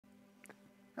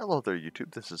Hello there,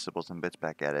 YouTube. This is Sibbles and Bits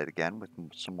back at it again with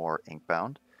some more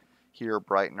Inkbound. Here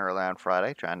bright and early on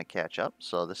Friday, trying to catch up.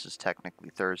 So this is technically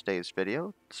Thursday's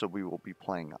video, so we will be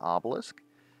playing Obelisk.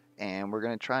 And we're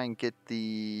going to try and get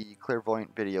the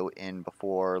Clairvoyant video in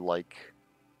before, like,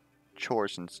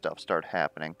 chores and stuff start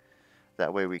happening.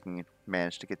 That way we can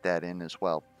manage to get that in as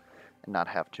well. And not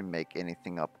have to make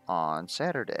anything up on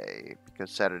Saturday,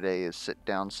 because Saturday is Sit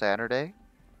Down Saturday.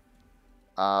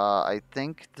 I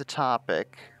think the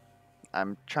topic...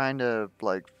 I'm trying to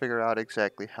figure out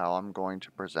exactly how I'm going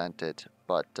to present it,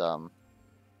 but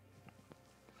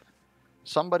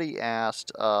somebody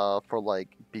asked for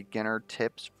beginner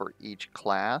tips for each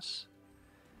class,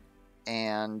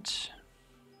 and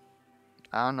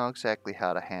I don't know exactly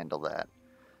how to handle that.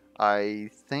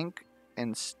 I think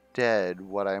instead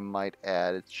what I might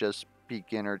add is just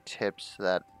beginner tips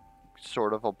that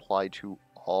sort of apply to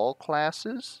all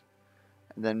classes.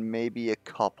 And then maybe a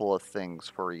couple of things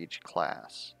for each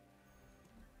class.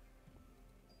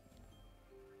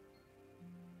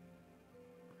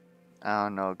 I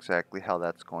don't know exactly how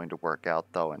that's going to work out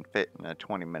though and fit in a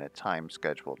 20-minute time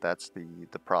schedule. That's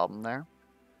the problem there.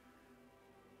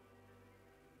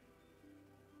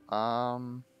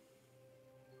 And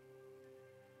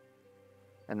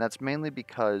that's mainly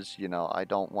because, you know, I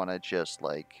don't want to just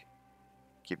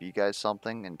give you guys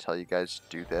something and tell you guys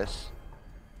do this.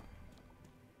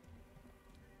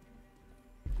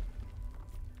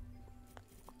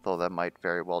 Though that might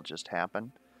very well just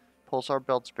happen. Pulsar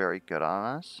Belt's very good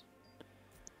on us.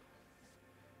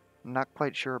 I'm not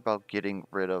quite sure about getting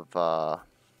rid of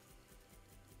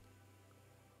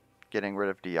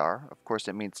DR. Of course,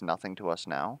 it means nothing to us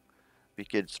now. We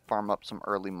could farm up some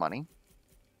early money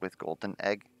with Golden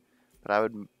Egg, but I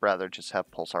would rather just have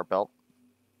Pulsar Belt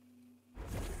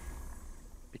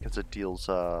because it deals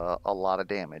a lot of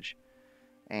damage.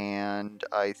 And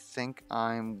I think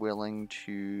I'm willing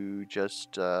to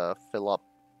just fill up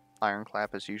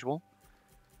Ironclap as usual.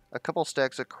 A couple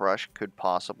stacks of Crush could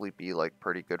possibly be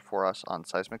pretty good for us on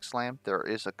Seismic Slam. There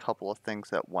is a couple of things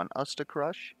that want us to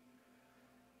Crush.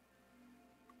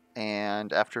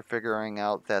 And after figuring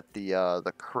out that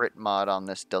the crit mod on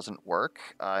this doesn't work,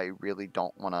 I really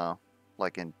don't want to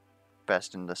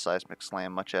invest in the Seismic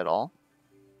Slam much at all,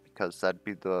 because that'd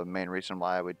be the main reason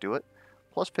why I would do it.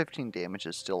 Plus 15 damage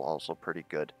is still also pretty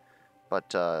good,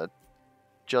 but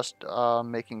just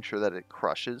making sure that it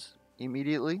crushes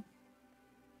immediately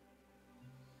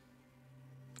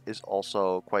is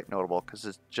also quite notable, because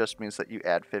it just means that you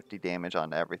add 50 damage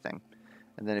on everything.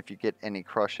 And then if you get any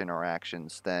crush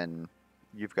interactions, then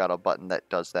you've got a button that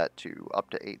does that to up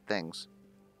to 8 things.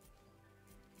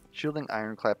 Shielding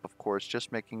Ironclap, of course,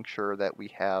 just making sure that we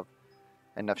have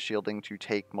enough shielding to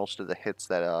take most of the hits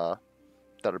that are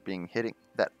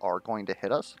going to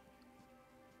hit us.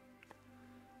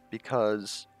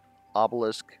 Because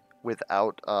Obelisk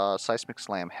without Seismic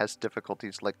Slam has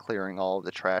difficulties like clearing all of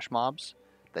the trash mobs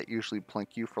that usually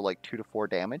plink you for 2 to 4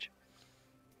 damage.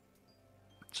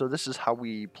 So this is how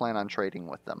we plan on trading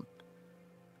with them.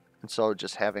 And so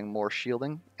just having more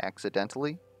shielding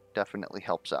accidentally definitely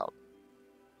helps out.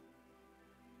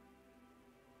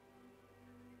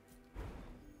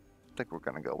 I think we're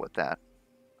going to go with that.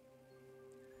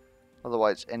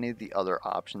 Otherwise, any of the other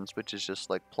options, which is just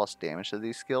plus damage to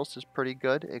these skills, is pretty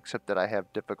good, except that I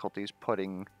have difficulties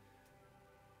putting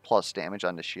plus damage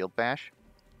onto Shield Bash.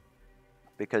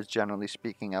 Because generally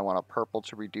speaking, I want a purple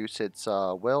to reduce its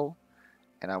will,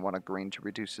 and I want a green to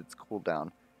reduce its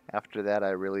cooldown. After that, I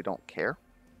really don't care.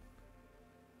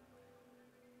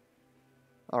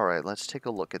 Alright, let's take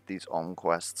a look at these Ohm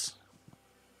quests.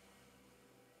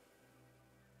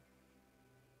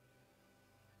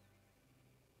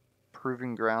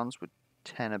 Proving Grounds with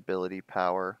 10 ability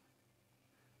power,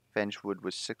 Vengewood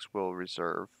with 6 will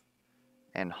reserve,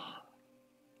 and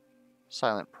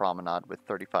Silent Promenade with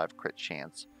 35 crit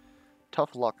chance.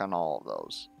 Tough luck on all of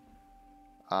those.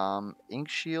 Ink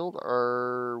Shield,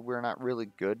 we're not really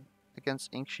good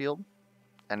against Ink Shield.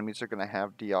 Enemies are going to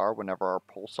have DR whenever our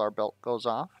Pulsar Belt goes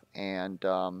off, and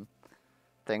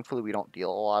thankfully we don't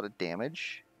deal a lot of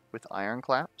damage with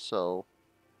Ironclap, so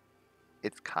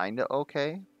it's kinda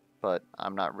okay, but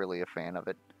I'm not really a fan of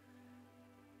it.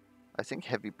 I think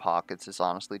Heavy Pockets is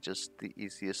honestly just the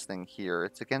easiest thing here.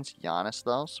 It's against Giannis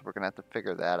though, so we're going to have to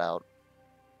figure that out.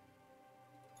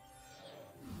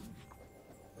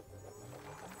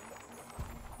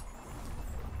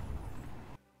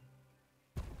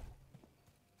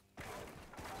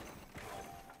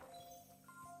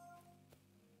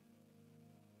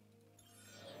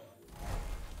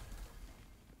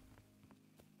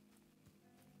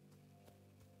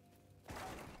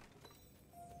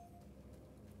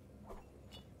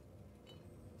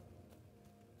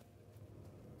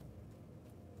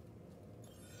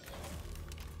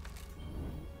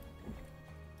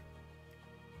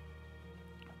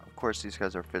 course, these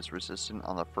guys are fizz resistant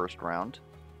on the first round.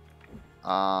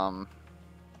 Not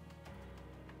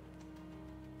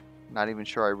even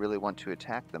sure I really want to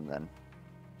attack them then.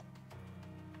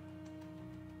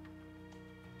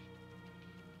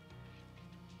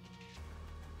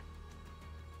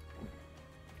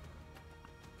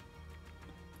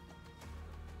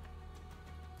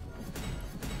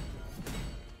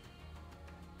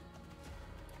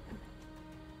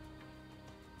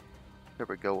 There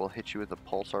we go, we'll hit you with a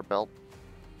pulsar belt.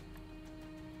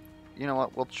 You know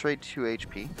what, we'll trade 2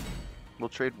 HP. We'll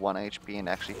trade 1 HP and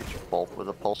actually hit you both with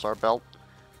a pulsar belt.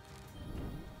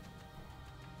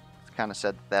 It's kind of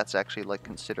said that's actually like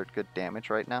considered good damage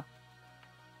right now.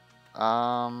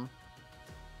 You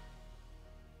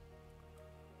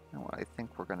know what I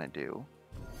think we're gonna do?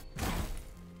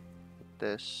 Hit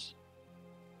this.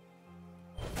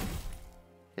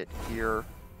 Hit here.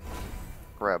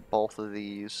 Grab both of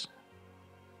these.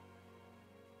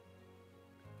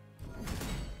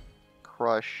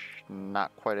 Crush,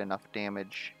 not quite enough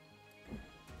damage.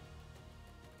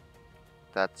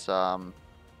 That's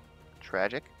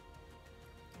tragic.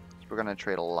 So we're gonna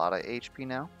trade a lot of HP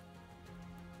now.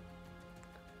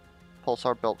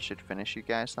 Pulsar belt should finish you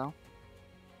guys though,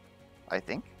 I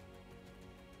think.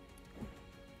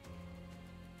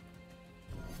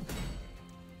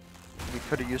 We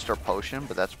could have used our potion,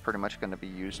 but that's pretty much going to be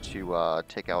used to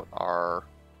take out our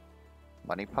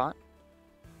money pot.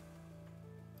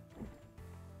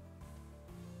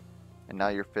 And now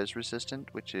you're fizz resistant,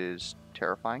 which is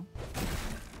terrifying.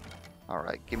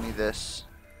 Alright, give me this.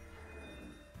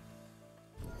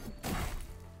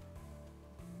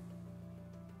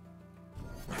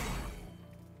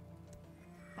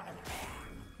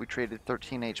 We traded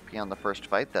 13 HP on the first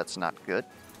fight, that's not good.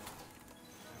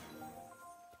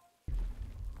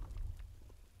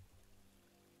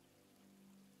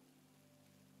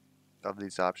 Of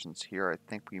these options here, I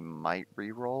think we might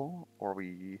reroll, or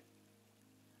we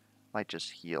might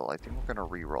just heal. I think we're going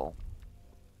to reroll.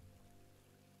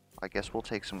 I guess we'll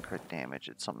take some crit damage.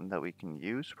 It's something that we can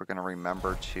use. We're going to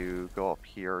remember to go up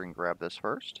here and grab this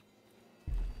first.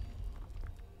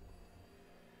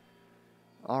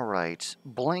 Alright,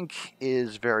 Blink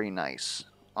is very nice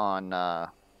on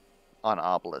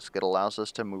Obelisk. It allows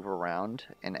us to move around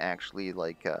and actually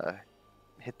like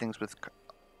hit things with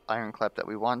Ironclap that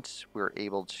we want. We're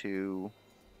able to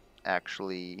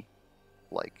actually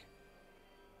like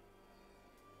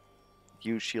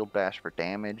use Shield Bash for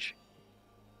damage.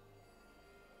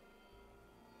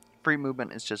 Free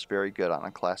movement is just very good on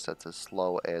a class that's as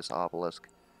slow as Obelisk.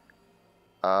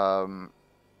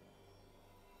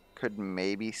 Could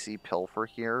maybe see Pilfer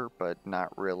here, but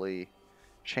not really.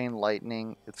 Chain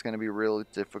Lightning, it's going to be really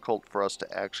difficult for us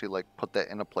to actually like put that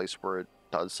in a place where it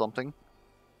does something.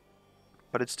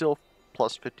 But it's still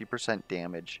plus 50%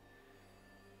 damage.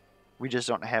 We just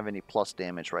don't have any plus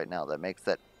damage right now that makes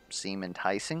that seem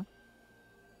enticing.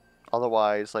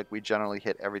 Otherwise, like, we generally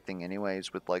hit everything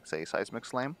anyways with, like, say, Seismic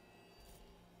Slam.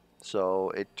 So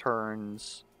it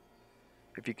turns,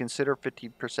 if you consider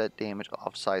 50% damage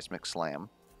off Seismic Slam,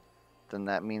 then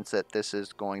that means that this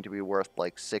is going to be worth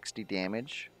like 60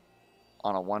 damage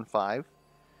on a 1/5,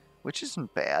 which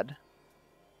isn't bad.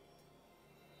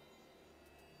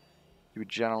 You would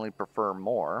generally prefer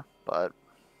more, but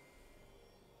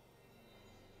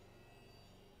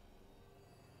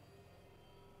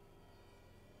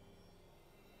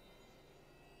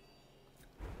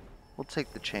we'll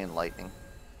take the Chain Lightning.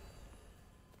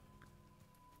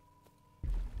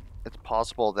 It's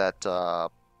possible that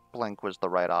Blink was the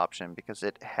right option because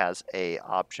it has a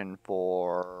option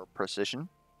for precision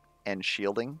and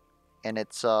shielding in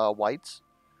its whites,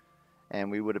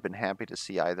 and we would have been happy to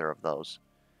see either of those.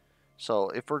 So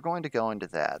if we're going to go into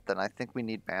that, then I think we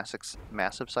need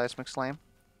massive Seismic Slam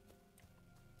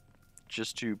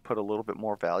just to put a little bit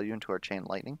more value into our Chain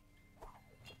Lightning.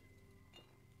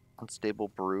 Unstable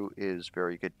Brew is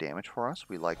very good damage for us.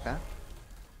 We like that.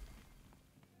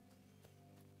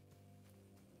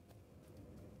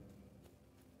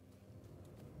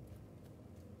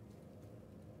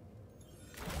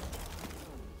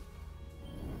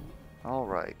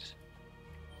 Alright.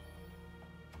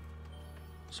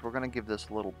 So we're going to give this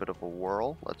a little bit of a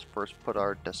whirl. Let's first put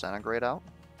our Disintegrate out.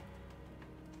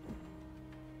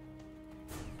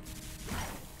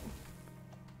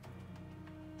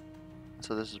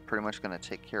 So this is pretty much going to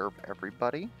take care of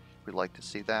everybody. We'd like to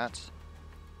see that.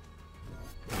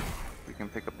 We can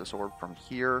pick up this orb from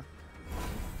here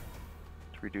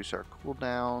to reduce our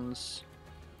cooldowns.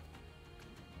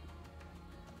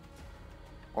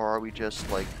 Or are we just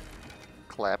like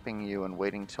clapping you and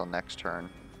waiting till next turn?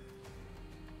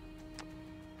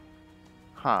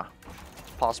 Huh.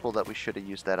 possible that we should have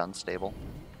used that unstable.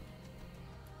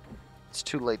 It's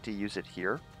too late to use it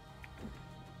here.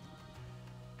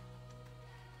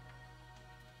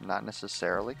 Not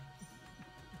necessarily.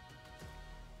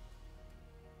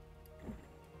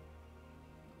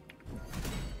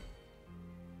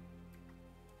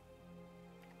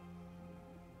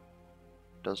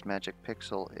 Does Magic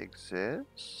Pixel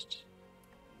exist?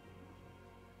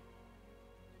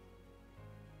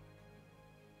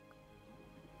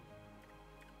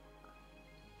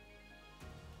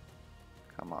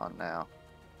 Come on now.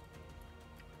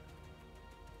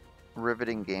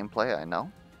 Riveting gameplay, I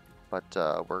know.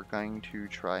 But we're going to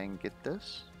try and get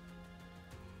this.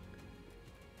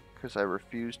 Because I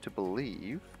refuse to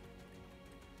believe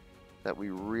that we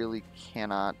really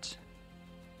cannot...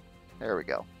 There we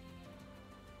go.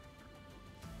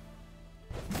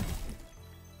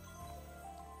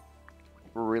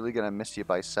 We're really going to miss you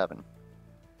by 7.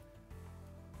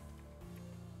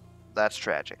 That's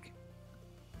tragic.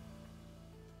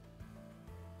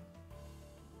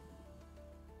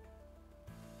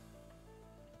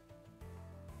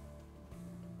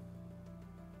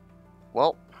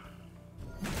 Well,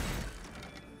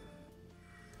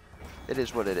 it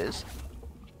is what it is.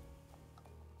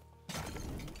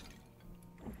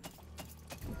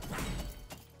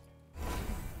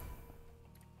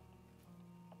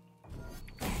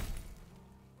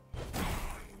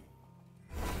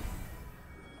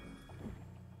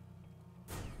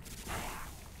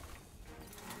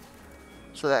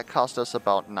 So that cost us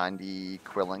about 90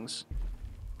 quillings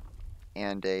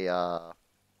and a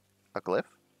glyph.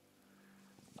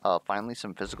 Finally,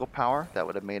 some physical power that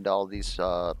would have made all these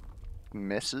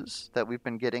misses that we've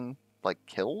been getting like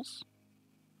kills.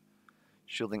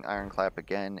 Shielding Ironclap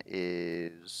again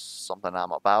is something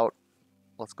I'm about.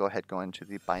 Let's go ahead and go into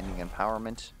the Binding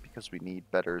Empowerment because we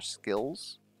need better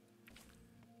skills,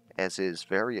 as is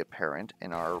very apparent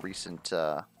in our recent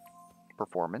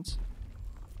performance.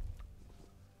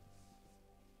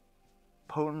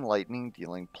 Potent Lightning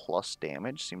dealing plus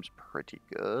damage seems pretty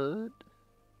good.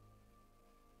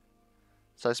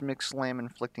 Seismic Slam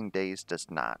inflicting daze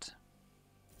does not.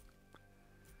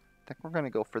 I think we're going to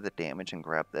go for the damage and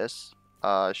grab this.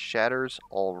 Shatter's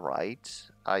alright.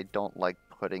 I don't like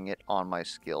putting it on my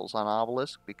skills on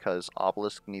Obelisk because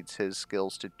Obelisk needs his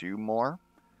skills to do more.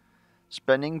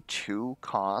 Spending 2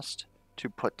 cost to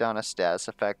put down a status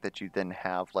effect that you then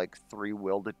have like 3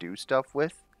 will to do stuff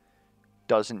with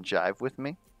doesn't jive with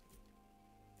me.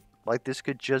 Like, this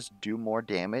could just do more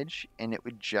damage and it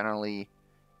would generally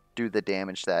do the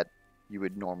damage that you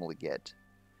would normally get,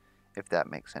 if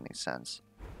that makes any sense.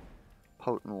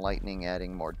 Potent Lightning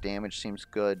adding more damage seems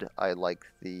good. I like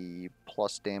the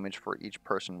plus damage for each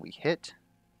person we hit.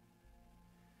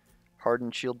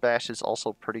 Hardened Shield Bash is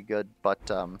also pretty good,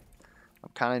 but I'm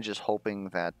kind of just hoping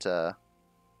that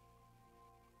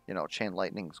you know, Chain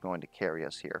Lightning is going to carry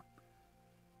us here.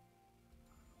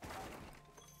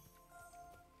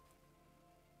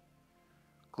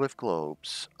 Glyph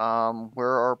Globes. Where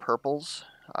are our purples?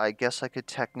 I guess I could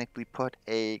technically put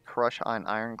a Crush on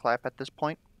Ironclap at this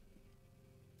point.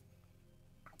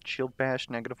 Shield Bash,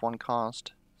 -1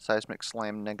 cost. Seismic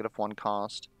Slam, -1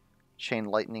 cost. Chain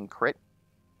Lightning crit.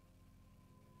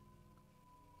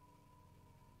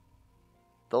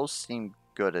 Those seem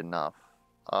good enough.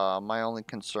 My only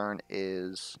concern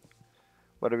is,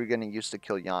 what are we going to use to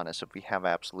kill Giannis if we have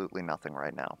absolutely nothing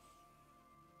right now?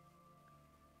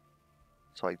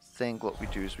 So I think what we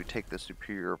do is we take the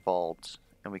Superior Vault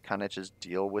and we kind of just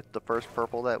deal with the first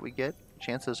purple that we get.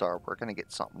 Chances are we're going to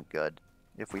get something good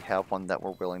if we have one that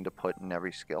we're willing to put in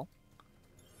every skill.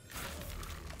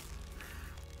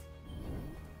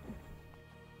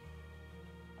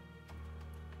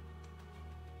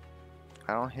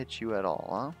 I don't hit you at all,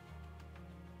 huh?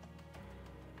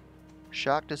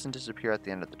 Shock doesn't disappear at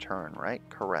the end of the turn, right?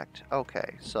 Correct.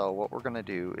 Okay, so what we're going to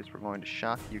do is we're going to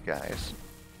shock you guys.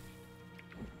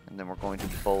 And then we're going to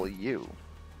bully you.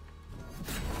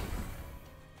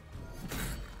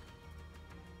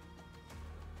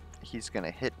 He's going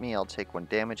to hit me. I'll take 1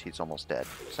 damage. He's almost dead.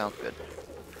 Sounds good.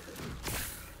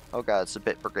 Oh god, it's a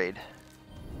Bit Brigade.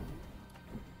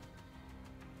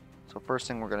 So first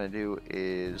thing we're going to do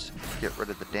is get rid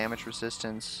of the damage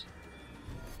resistance.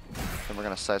 Then we're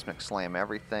going to Seismic Slam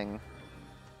everything.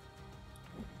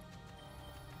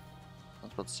 I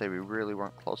was about to say we really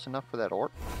weren't close enough for that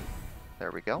orb. There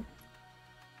we go.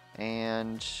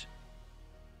 And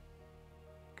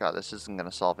god, this isn't going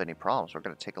to solve any problems. We're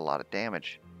going to take a lot of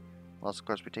damage. Unless, of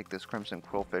course, we take this Crimson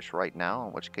Quillfish right now,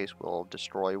 in which case we'll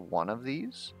destroy one of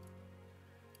these.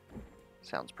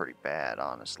 Sounds pretty bad,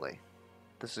 honestly.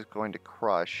 This is going to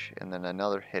crush, and then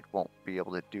another hit won't be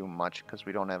able to do much because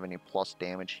we don't have any plus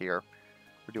damage here.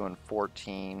 We're doing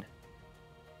 14.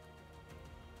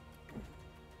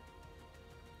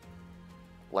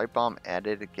 Light Bomb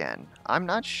added again. I'm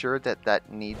not sure that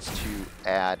that needs to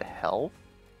add health,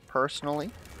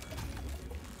 personally.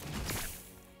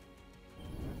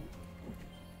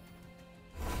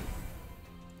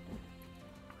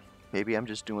 Maybe I'm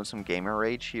just doing some gamer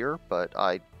rage here, but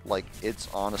it's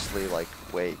honestly like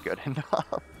way good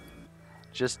enough.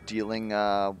 Just dealing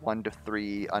 1 to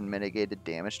 3 unmitigated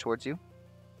damage towards you.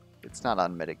 It's not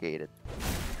unmitigated,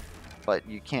 but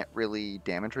you can't really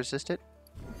damage resist it,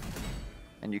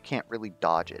 and you can't really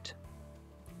dodge it.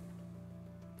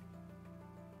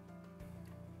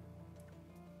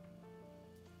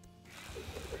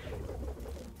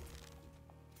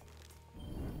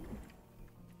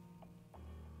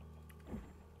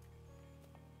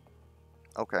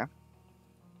 Okay.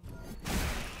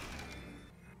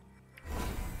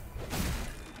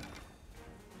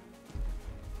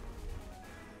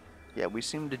 Yeah, we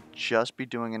seem to just be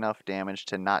doing enough damage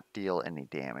to not deal any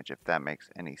damage, if that makes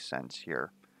any sense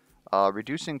here.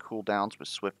 Reducing cooldowns with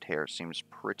Swift Hair seems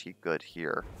pretty good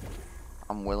here.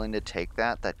 I'm willing to take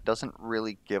that. That doesn't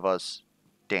really give us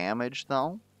damage,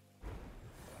 though,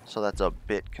 so that's a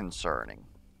bit concerning.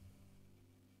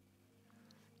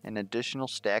 An additional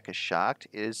stack of Shocked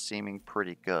is seeming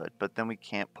pretty good, but then we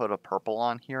can't put a purple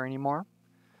on here anymore.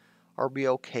 Are we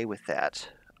okay with that?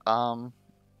 I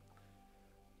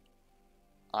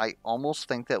almost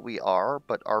think that we are,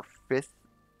 but our 5th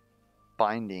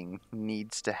binding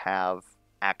needs to have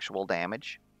actual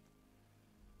damage.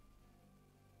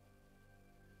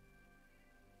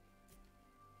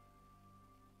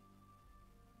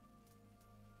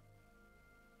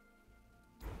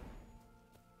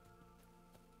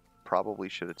 Probably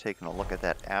should have taken a look at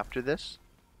that after this.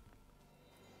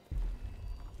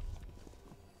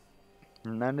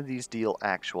 None of these deal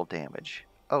actual damage.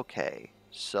 Okay,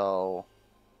 so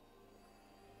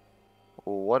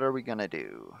what are we gonna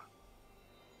do?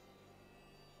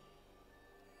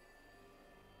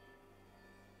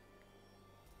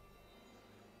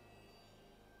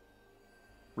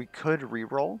 We could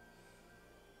reroll.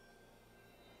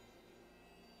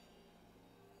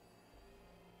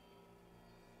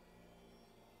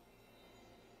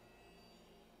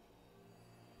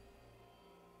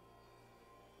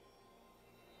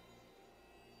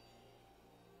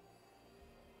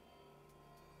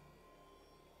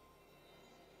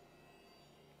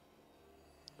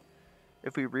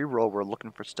 If we reroll, we're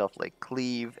looking for stuff like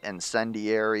Cleave,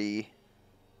 Incendiary.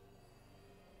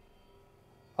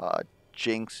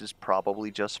 Jinx is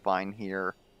probably just fine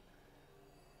here.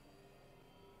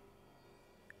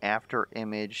 After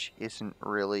Image isn't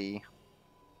really...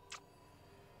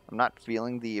 I'm not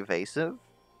feeling the evasive,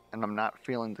 and I'm not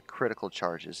feeling the critical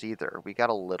charges either. We got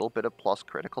a little bit of plus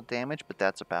critical damage, but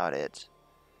that's about it.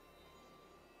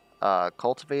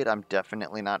 Cultivate, I'm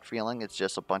definitely not feeling. It's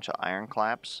just a bunch of Iron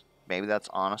Claps. Maybe that's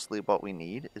honestly what we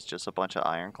need, is just a bunch of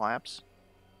Iron Claps.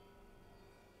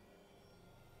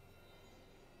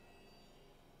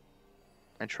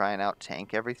 And try and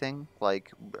out-tank everything.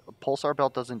 Like, Pulsar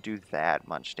Belt doesn't do that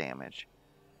much damage.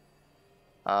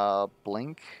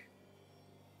 Blink.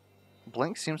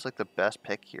 Blink seems like the best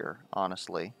pick here,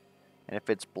 honestly. And if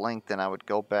it's Blink, then I would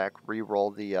go back,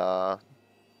 re-roll the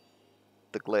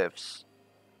glyphs.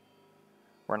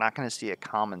 We're not going to see a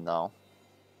common, though.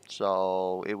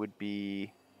 So, it would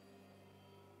be...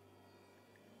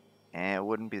 it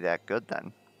wouldn't be that good,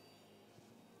 then.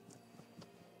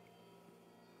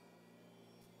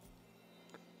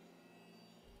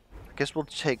 I guess we'll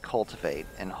take Cultivate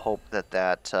and hope that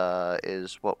that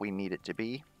is what we need it to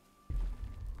be.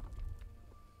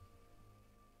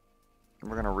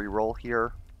 We're going to re-roll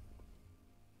here.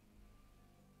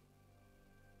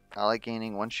 I like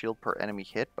gaining 1 shield per enemy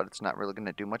hit, but it's not really going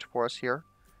to do much for us here.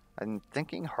 I'm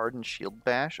thinking Hardened Shield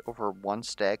Bash over 1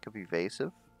 stack of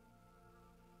Evasive.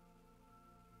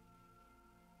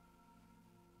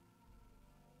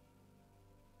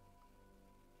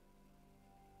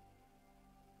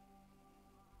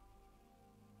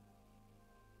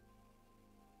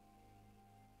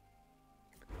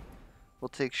 We'll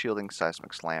take Shielding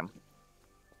Seismic Slam.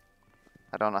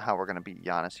 I don't know how we're going to beat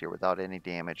Giannis here without any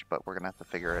damage, but we're going to have to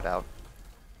figure it out.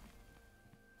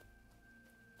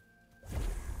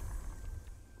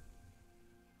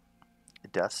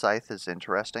 Death Scythe is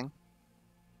interesting.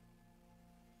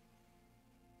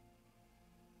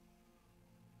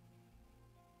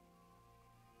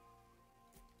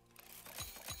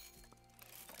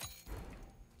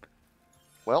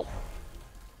 Well,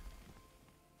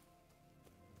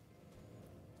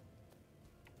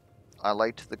 I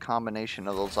liked the combination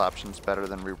of those options better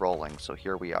than re-rolling, so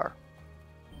here we are.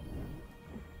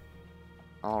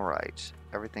 Alright,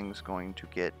 everything's going to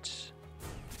get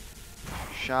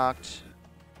shocked.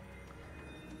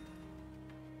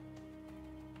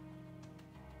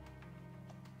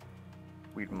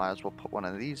 We might as well put one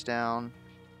of these down.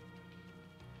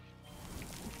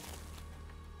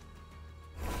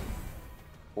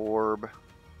 Orb.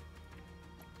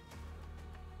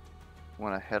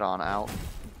 Want to head on out.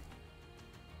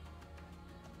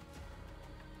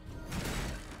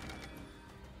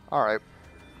 Alright.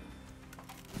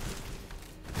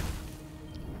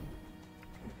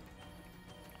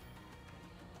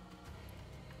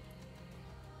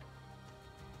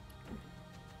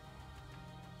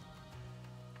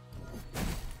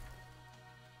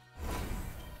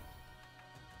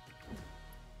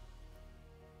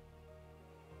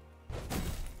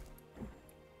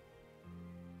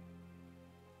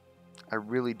 I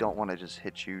really don't want to just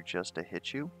hit you to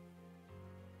hit you.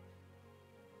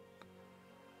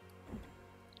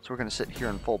 So we're going to sit here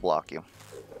and full block you.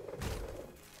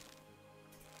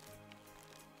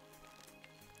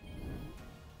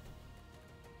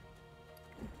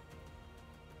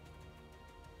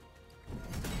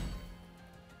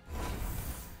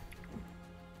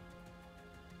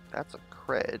 That's a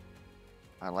crit.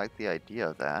 I like the idea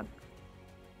of that.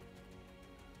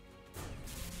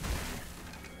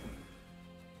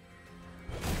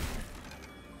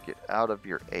 Get out of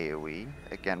your AoE.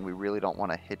 Again, we really don't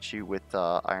want to hit you with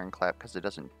Ironclap because it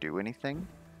doesn't do anything.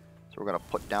 So we're going to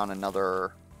put down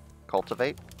another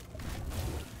Cultivate.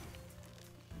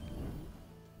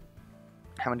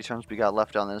 How many turns we got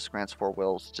left on this? Grants 4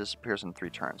 wills, disappears in 3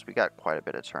 turns. We got quite a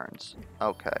bit of turns.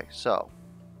 Okay, so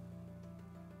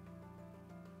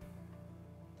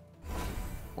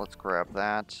let's grab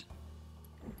that.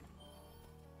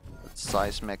 Let's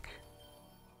Seismic.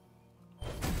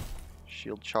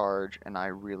 Shield charge, and I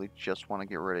really just want to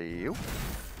get rid of you.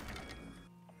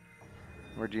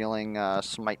 We're dealing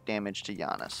smite damage to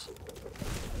Giannis.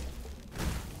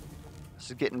 This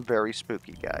is getting very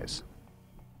spooky, guys.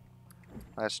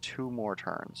 That's 2 more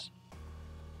turns.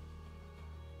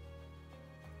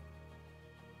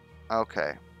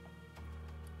 Okay.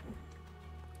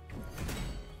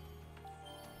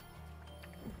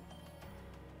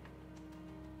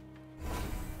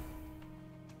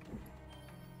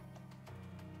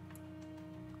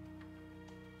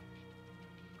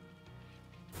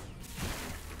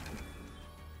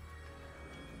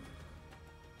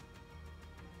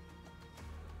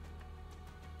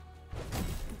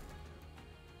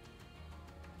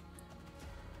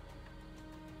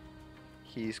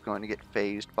 He's going to get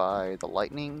phased by the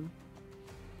lightning.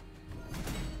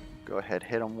 Go ahead,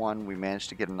 hit him 1. We managed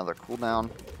to get another cooldown.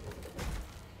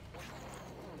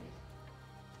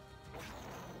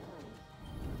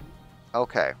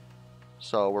 Okay,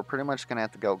 so we're pretty much going to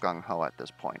have to go gung-ho at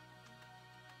this point.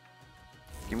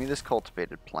 Give me this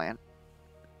cultivated plant.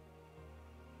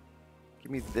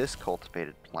 Give me this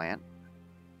cultivated plant.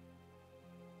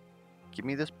 Give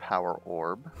me this power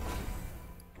orb.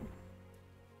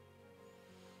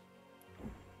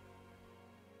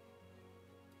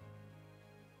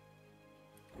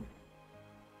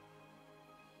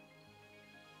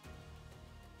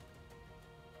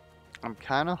 I'm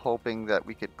kind of hoping that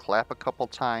we could clap a couple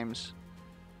times,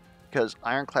 because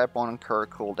Ironclap won't incur a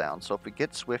cooldown. So if we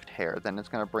get Swift Hair, then it's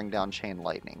going to bring down Chain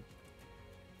Lightning.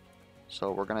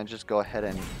 So we're going to just go ahead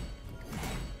and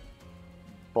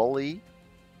bully.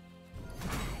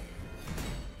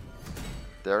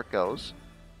 There it goes.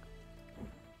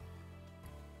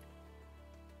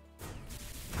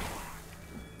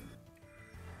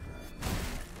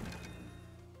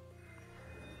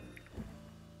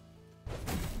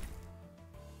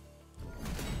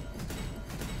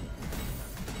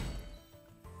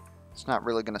 It's not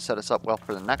really going to set us up well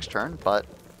for the next turn, but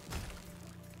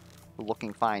we're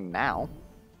looking fine now.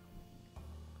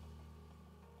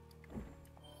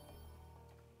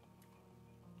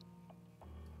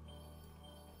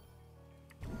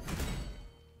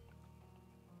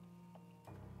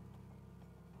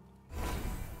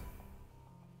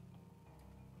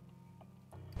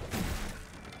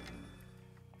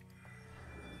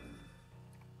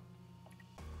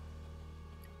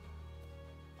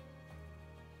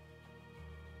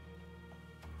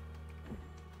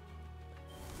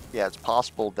 Yeah, it's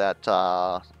possible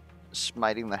that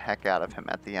smiting the heck out of him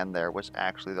at the end there was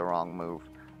actually the wrong move.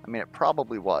 I mean, it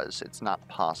probably was. It's not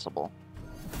possible.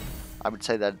 I would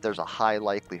say that there's a high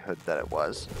likelihood that it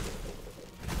was.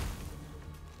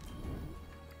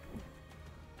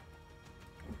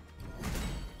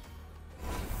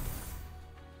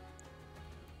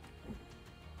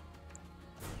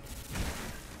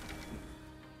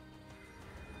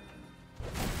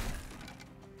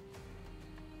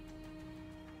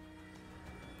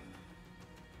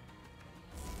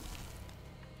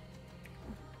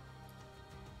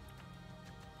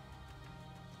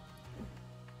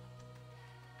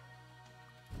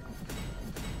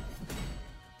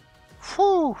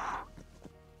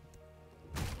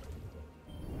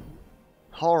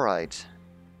 Alright.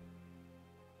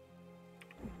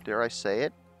 Dare I say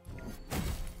it?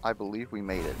 I believe we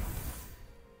made it.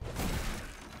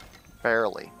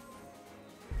 Barely.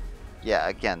 Yeah,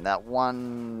 again, that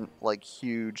one, like,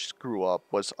 huge screw-up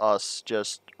was us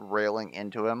just railing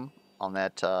into him on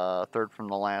that third from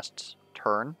the last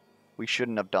turn. We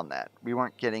shouldn't have done that. We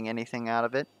weren't getting anything out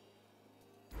of it.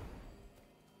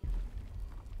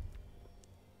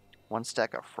 One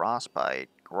stack of Frostbite.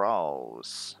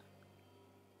 Gross.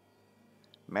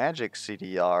 Magic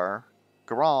CDR.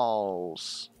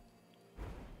 Gross.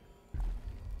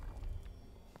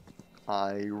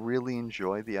 I really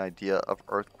enjoy the idea of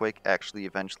Earthquake actually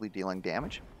eventually dealing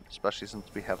damage, especially since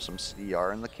we have some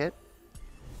CDR in the kit.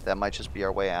 That might just be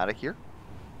our way out of here.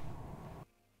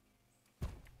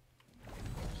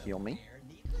 Heal me.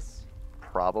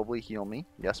 Probably heal me.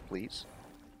 Yes, please.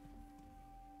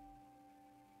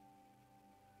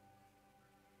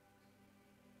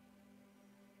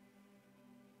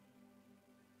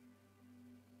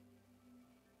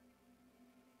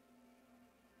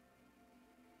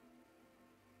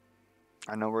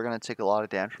 I know we're going to take a lot of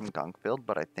damage from Gunkfield,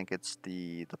 but I think it's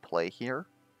the play here.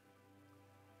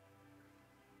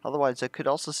 Otherwise, I could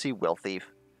also see Will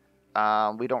Thief.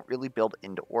 We don't really build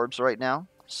into orbs right now,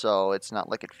 so it's not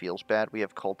like it feels bad. We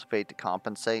have Cultivate to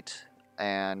compensate,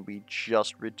 and we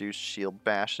just reduced Shield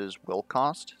Bash's will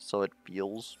cost, so it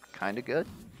feels kind of good.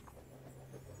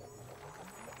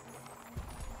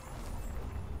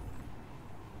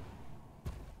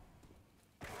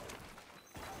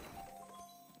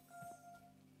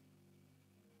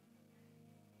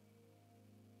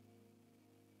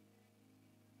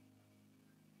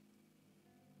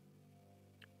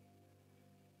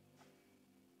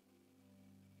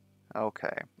 Okay,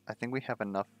 I think we have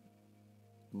enough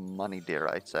money, dare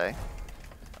I say.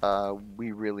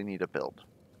 We really need a build.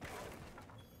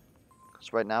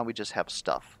 Because right now we just have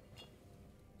stuff.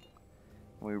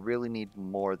 We really need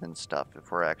more than stuff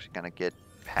if we're actually going to get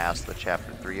past the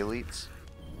Chapter 3 elites.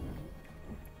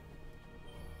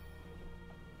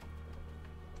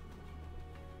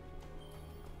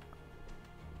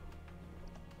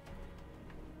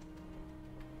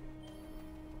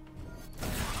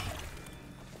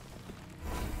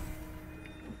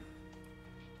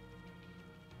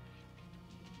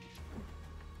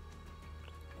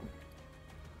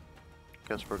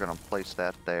 Guess we're gonna place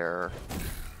that there.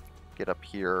 Get up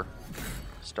here.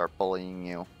 Start bullying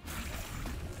you.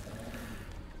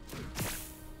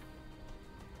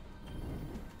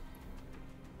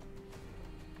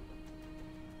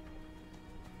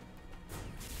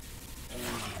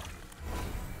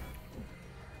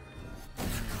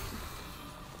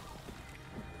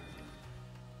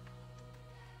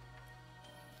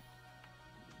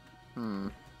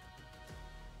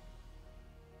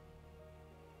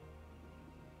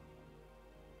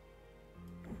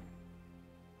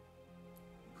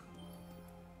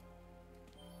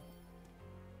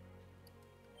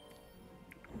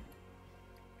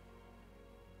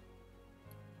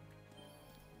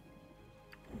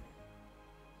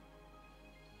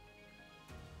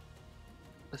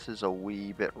 This is a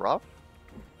wee bit rough.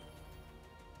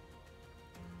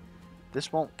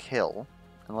 This won't kill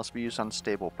unless we use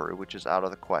Unstable Brew, which is out of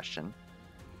the question.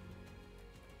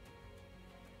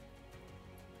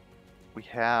 We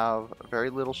have very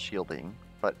little shielding,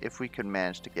 but if we could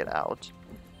manage to get out,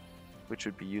 which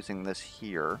would be using this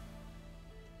here,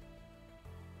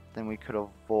 then we could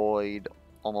avoid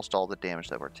almost all the damage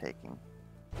that we're taking.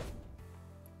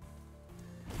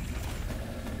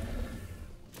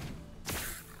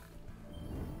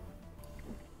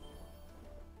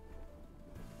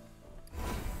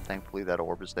 Thankfully that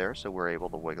orb is there, so we're able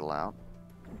to wiggle out.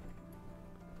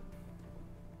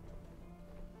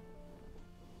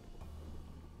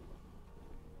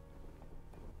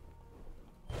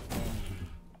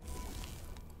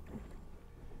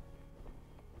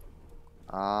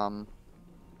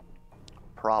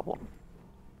 Problem.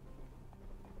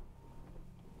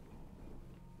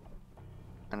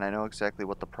 And I know exactly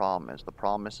what the problem is. The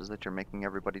problem is that you're making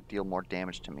everybody deal more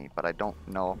damage to me, but I don't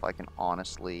know if I can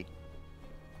honestly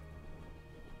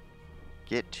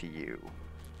get to you.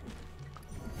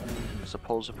 I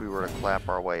suppose if we were to clap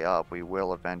our way up, we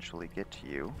will eventually get to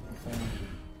you.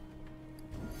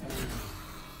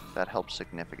 That helps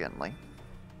significantly.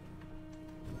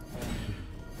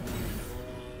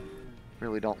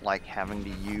 Really don't like having to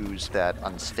use that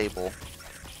unstable.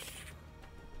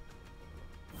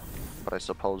 But I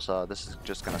suppose this is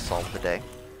just going to solve the day.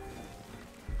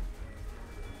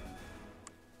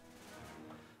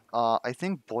 I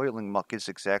think Boiling Muck is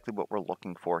exactly what we're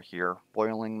looking for here.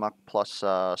 Boiling Muck plus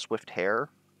Swift Hair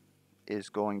is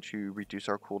going to reduce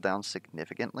our cooldown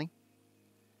significantly.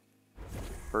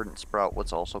 Verdant Sprout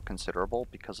was also considerable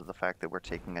because of the fact that we're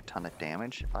taking a ton of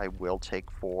damage. I will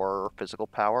take 4 physical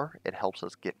power. It helps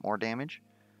us get more damage.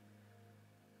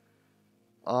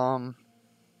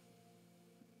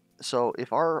 So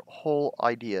if our whole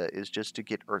idea is just to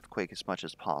get Earthquake as much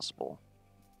as possible,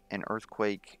 and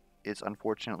Earthquake is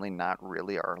unfortunately not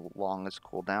really our longest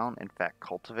cooldown, in fact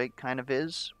Cultivate kind of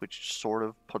is, which sort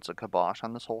of puts a kibosh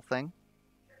on this whole thing.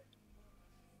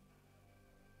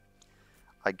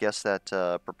 I guess that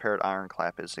Prepared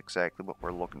Ironclap is exactly what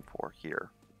we're looking for here.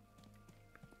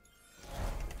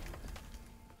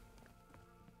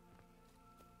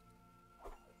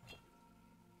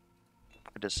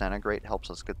 A Disintegrate helps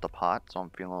us get the pot, so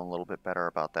I'm feeling a little bit better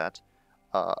about that.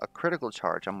 A Critical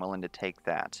Charge, I'm willing to take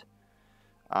that.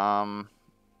 Another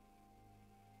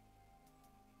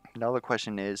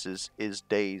question is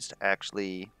Dazed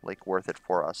actually like worth it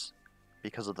for us?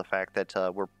 Because of the fact that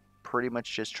we're pretty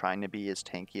much just trying to be as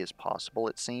tanky as possible,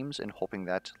 it seems, and hoping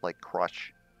that like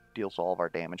Crush deals all of our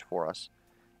damage for us,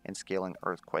 and scaling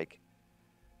Earthquake.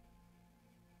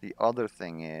 The other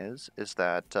thing is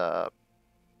that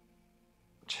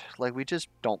like we just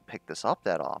don't pick this up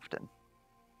that often.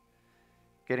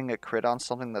 Getting a crit on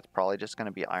something that's probably just going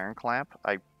to be Ironclap,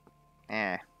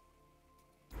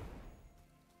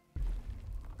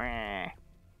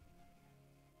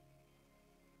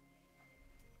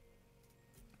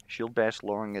 Shield Bash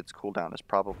lowering its cooldown is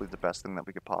probably the best thing that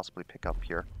we could possibly pick up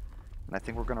here. And I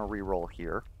think we're going to reroll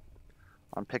here.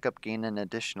 On pickup, gain an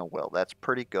additional will. That's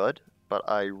pretty good, but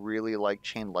I really like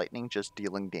Chain Lightning just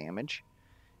dealing damage.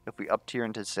 If we up tier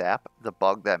into Zap, the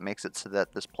bug that makes it so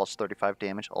that this plus 35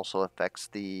 damage also affects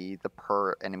the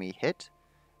per enemy hit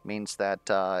means that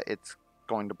it's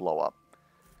going to blow up.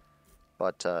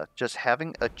 But just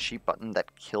having a cheap button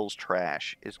that kills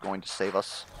trash is going to save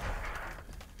us.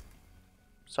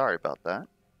 Sorry about that.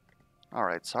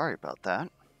 Alright, sorry about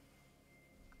that.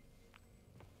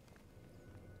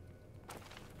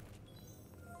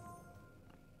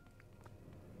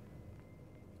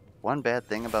 One bad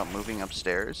thing about moving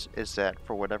upstairs is that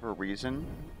for whatever reason,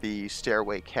 the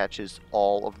stairway catches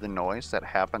all of the noise that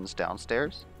happens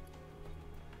downstairs.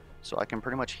 So I can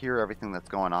pretty much hear everything that's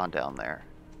going on down there.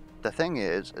 The thing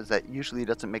is that usually it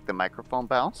doesn't make the microphone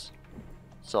bounce.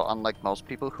 So unlike most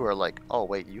people who are like, oh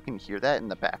wait, you can hear that in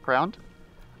the background?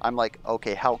 I'm like,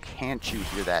 okay, how can't you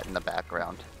hear that in the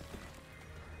background?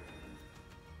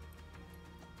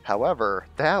 However,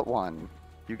 that one,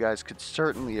 you guys could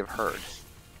certainly have heard.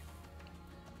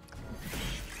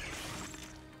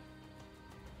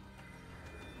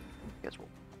 Guess we'll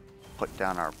put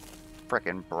down our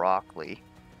frickin' broccoli.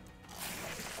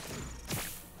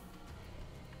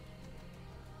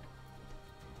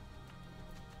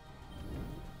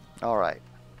 Alright.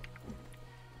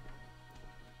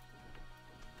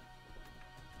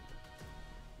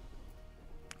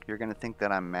 You're gonna think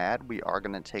that I'm mad. We are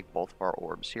gonna take both of our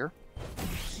orbs here.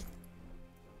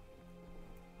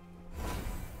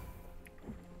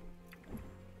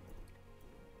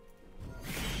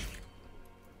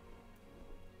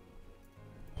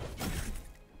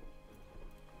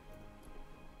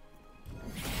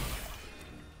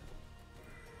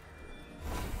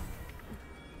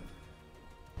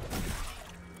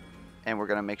 And we're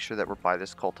going to make sure that we're by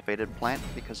this cultivated plant,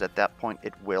 because at that point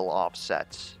it will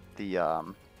offset the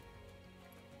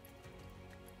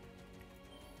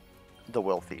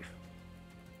Will Thief.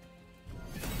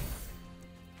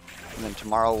 And then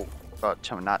tomorrow,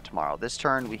 not tomorrow, this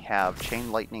turn we have Chain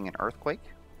Lightning and Earthquake.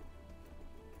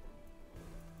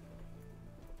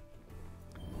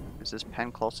 Is this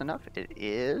pen close enough? It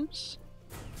is.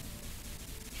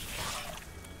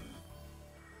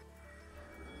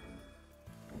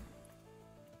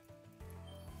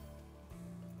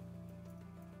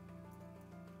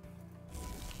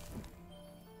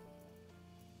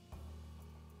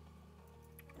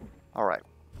 All right.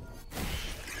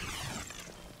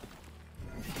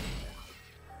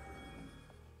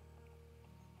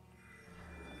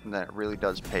 And then it really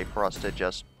does pay for us to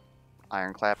just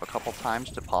Ironclap a couple times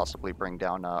to possibly bring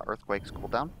down Earthquake's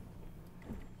cooldown.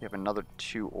 We have another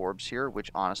 2 orbs here,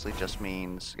 which honestly just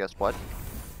means, guess what?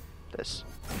 This.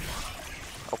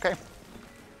 Okay.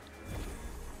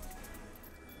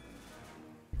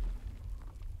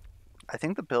 I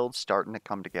think the build's starting to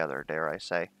come together, dare I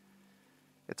say.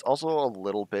 It's also a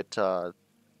little bit,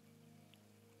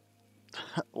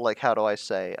 like, how do I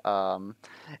say,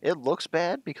 it looks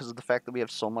bad because of the fact that we have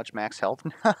so much max health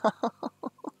now.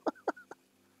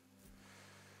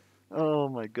 Oh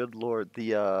my good lord.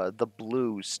 The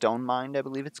blue stone mind, I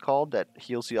believe it's called, that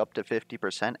heals you up to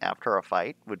 50% after a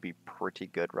fight would be pretty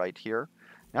good right here.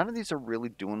 None of these are really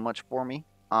doing much for me.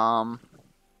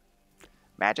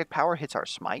 Magic power hits our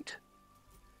smite.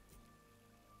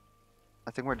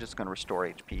 I think we're just gonna restore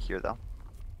HP here though.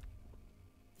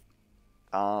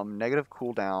 Negative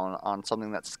cooldown on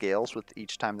something that scales with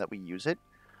each time that we use it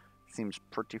seems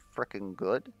pretty frickin'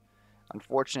 good.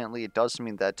 Unfortunately, it does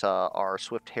mean that our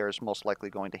Swift Hair is most likely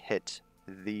going to hit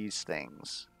these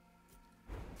things.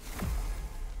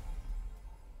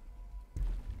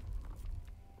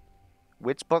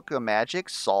 Wit's Book of Magic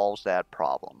solves that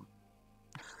problem.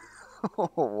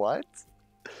 What?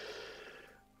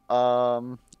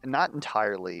 Not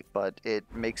entirely, but it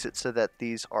makes it so that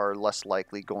these are less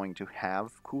likely going to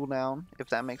have cooldown, if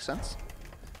that makes sense.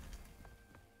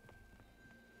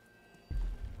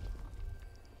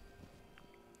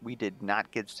 We did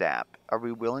not get Zap. Are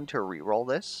we willing to reroll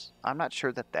this? I'm not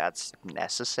sure that that's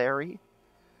necessary.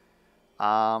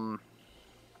 Lightning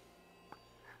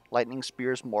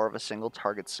Spear is more of a single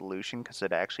target solution because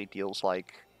it actually deals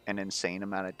like an insane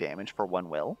amount of damage for one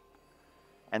will.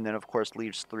 And then of course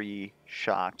leaves 3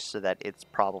 shocked so that it's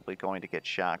probably going to get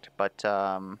shocked. But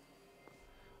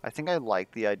I think I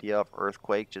like the idea of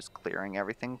Earthquake just clearing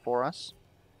everything for us.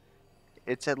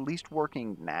 It's at least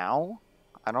working now.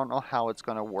 I don't know how it's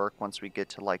going to work once we get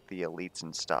to like the elites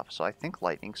and stuff. So I think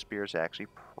Lightning Spear is actually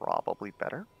probably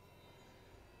better.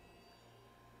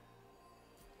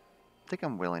 I think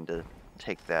I'm willing to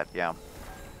take that, yeah.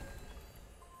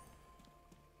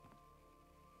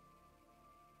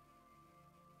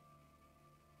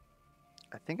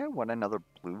 I think I want another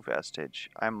blue vestige.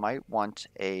 I might want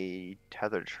a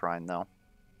tethered shrine though.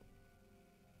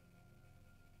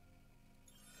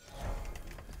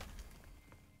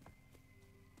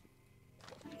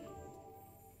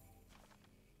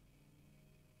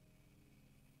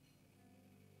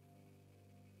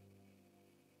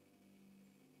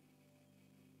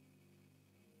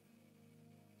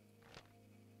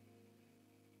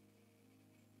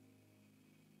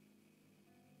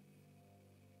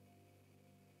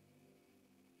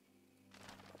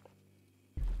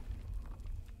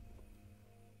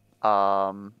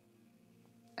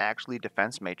 Actually,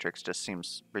 Defense Matrix just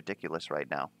seems ridiculous right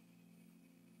now.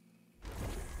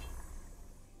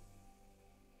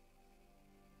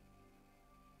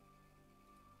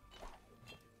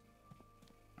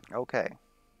 Okay.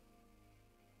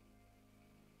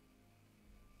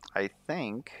 I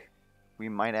think we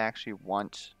might actually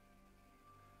want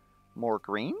more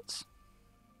greens?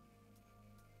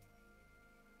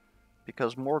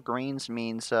 Because more greens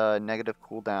means negative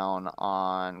cooldown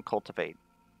on Cultivate,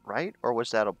 right? Or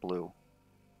was that a blue?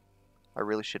 I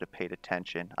really should have paid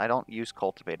attention. I don't use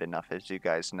Cultivate enough, as you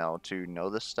guys know, to know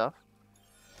this stuff.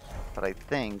 But I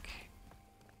think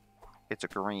it's a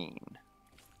green.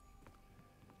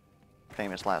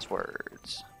 Famous last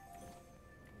words.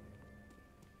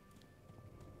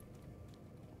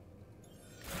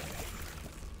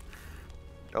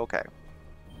 Okay.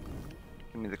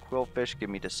 Give me the Quillfish, give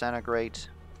me Disintegrate.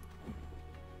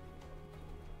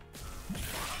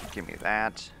 Give me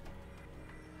that.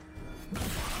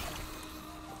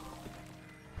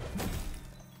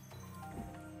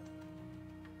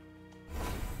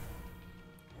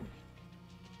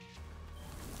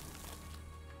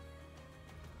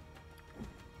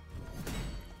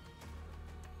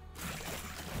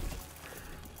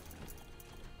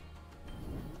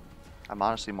 I'm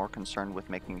honestly more concerned with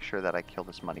making sure that I kill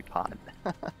this money pot.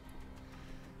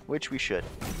 Which we should.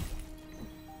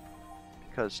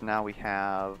 Because now we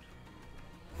have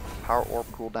Power Orb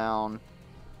cooldown.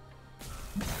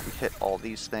 We hit all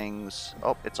these things.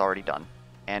 Oh, it's already done.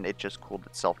 And it just cooled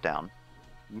itself down.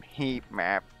 Heat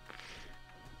map.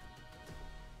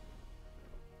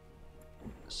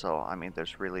 So, I mean,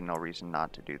 there's really no reason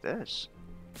not to do this.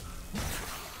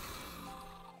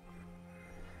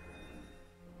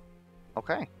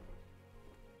 Okay.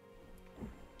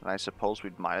 And I suppose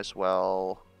we might as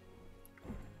well...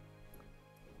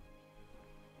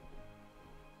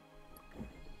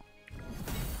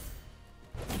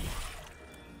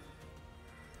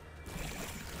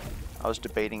 I was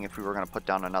debating if we were going to put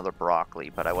down another broccoli,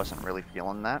 but I wasn't really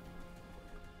feeling that.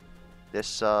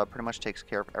 This pretty much takes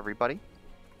care of everybody.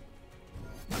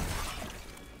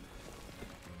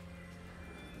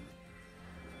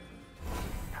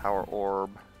 Power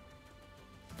Orb.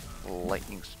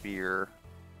 Lightning Spear.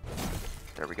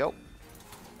 There we go.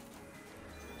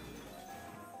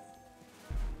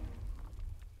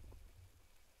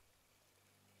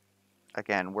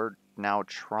 Again, we're now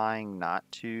trying not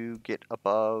to get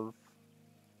above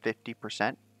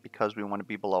 50%. because we want to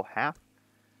be below half.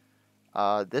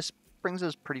 This brings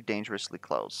us pretty dangerously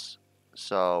close.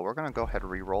 So we're going to go ahead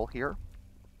and re-roll here.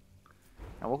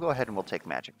 And we'll go ahead and we'll take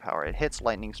magic power. It hits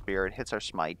lightning spear, it hits our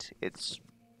smite. It's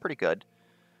pretty good.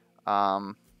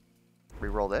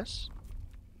 Re-roll this.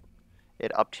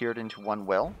 It up-tiered into 1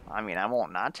 will. I mean, I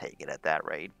won't not take it at that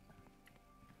rate.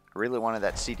 I really wanted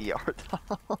that CDR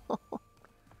though.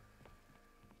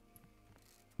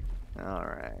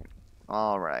 Alright.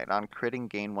 Alright, on critting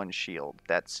gain 1 shield.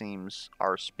 That seems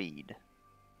our speed.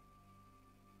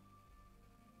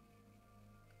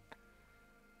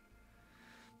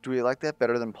 Do we like that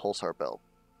better than Pulsar Belt?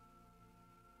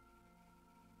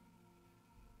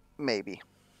 Maybe.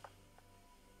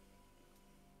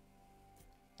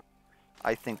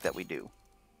 I think that we do.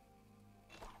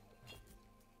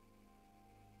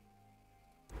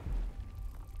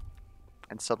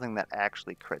 And something that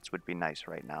actually crits would be nice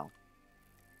right now.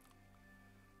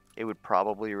 It would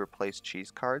probably replace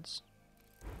cheese cards.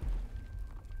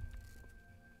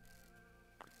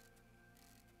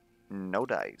 No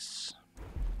dice.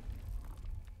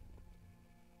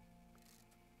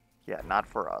 Yeah, not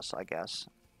for us, I guess.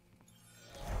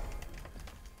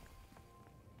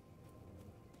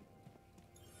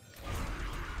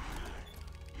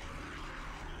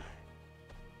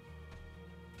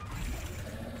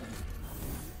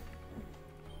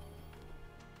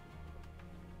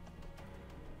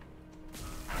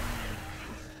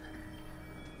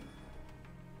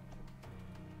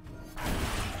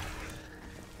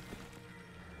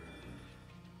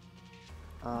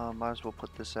 Might as well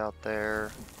put this out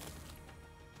there.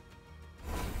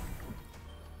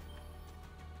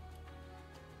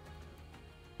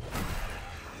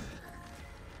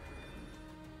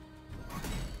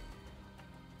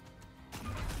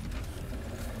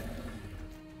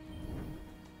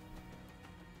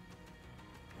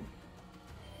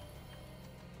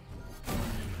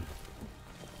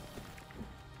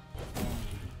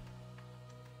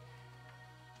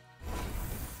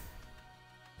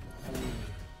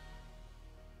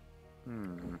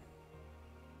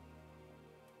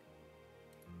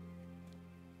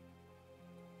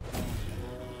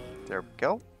 There we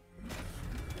go.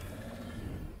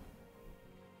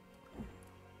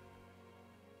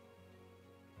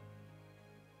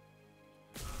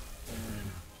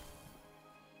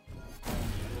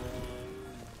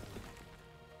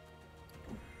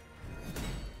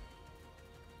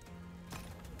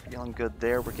 Feeling good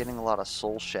there. We're getting a lot of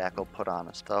Soul Shackle put on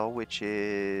us though, which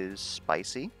is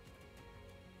spicy.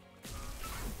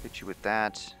 Hit you with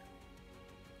that.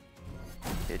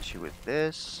 Hit you with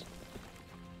this.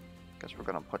 Guess we're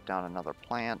gonna put down another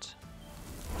plant.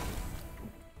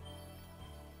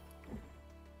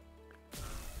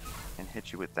 And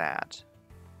hit you with that.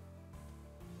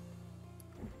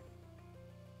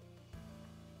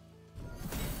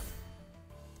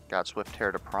 Got Swift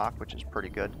Tear to proc, which is pretty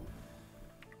good.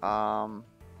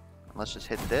 Let's just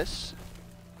hit this.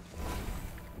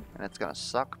 And it's gonna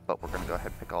suck, but we're gonna go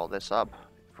ahead and pick all this up.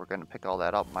 If we're gonna pick all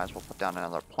that up, might as well put down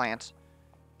another plant.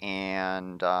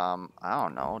 And, I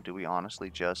don't know, do we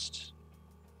honestly just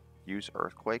use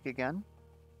Earthquake again?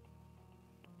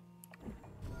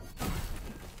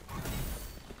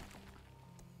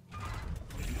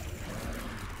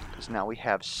 Because now we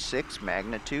have 6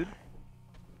 magnitude.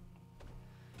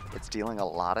 It's dealing a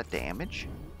lot of damage.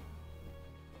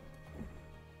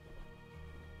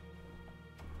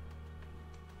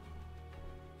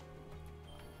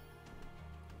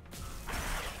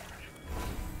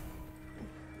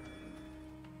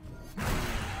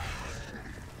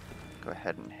 Go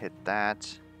ahead and hit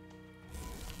that.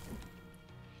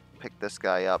 Pick this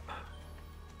guy up.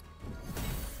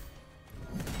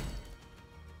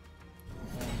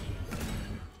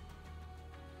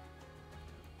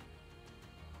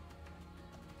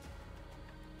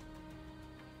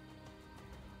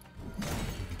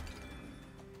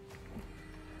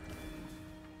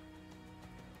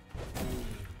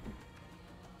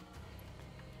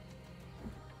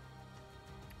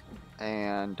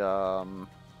 And,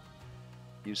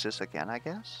 use this again, I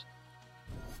guess.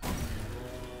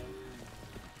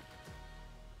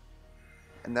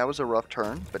 And that was a rough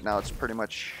turn, but now it's pretty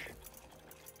much,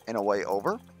 in a way,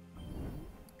 over.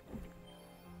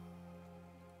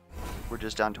 We're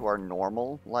just down to our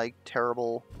normal, like,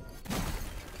 terrible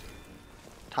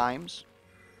times.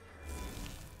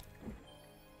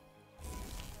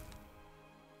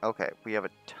 Okay, we have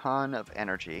a ton of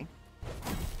energy.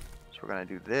 So we're gonna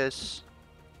do this.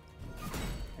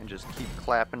 And just keep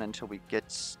clapping until we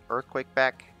get Earthquake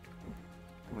back.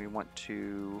 We want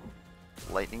to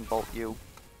Lightning Bolt you,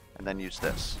 and then use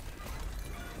this.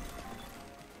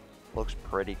 Looks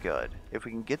pretty good. If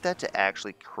we can get that to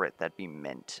actually crit, that'd be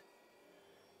mint.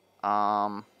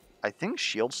 I think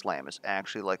Shield Slam is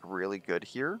actually like really good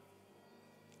here.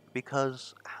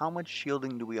 Because how much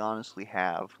shielding do we honestly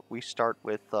have? We start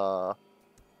with 4?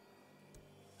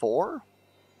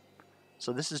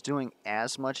 So this is doing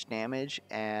as much damage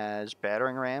as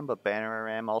Battering Ram, but Battering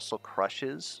Ram also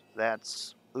crushes.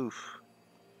 That's oof.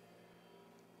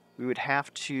 We would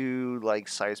have to like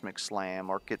Seismic Slam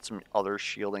or get some other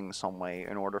shielding some way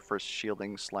in order for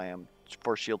Shield Slam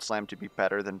to be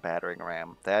better than Battering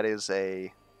Ram. That is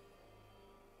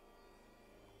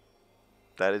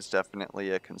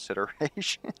definitely a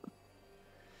consideration.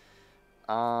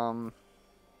 I'll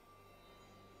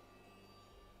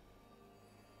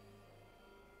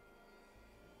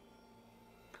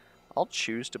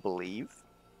choose to believe.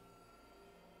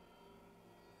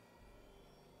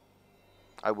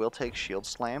 I will take Shield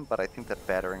Slam, but I think that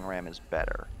Battering Ram is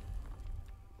better.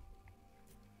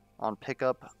 On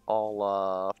pickup,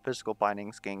 all physical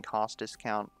bindings gain cost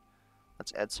discount.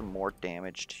 Let's add some more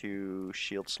damage to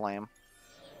Shield Slam.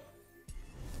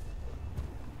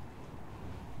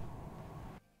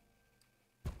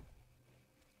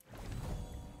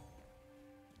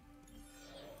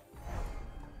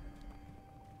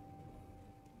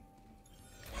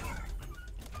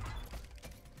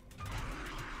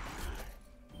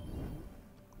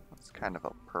 That's kind of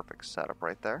a perfect setup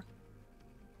right there.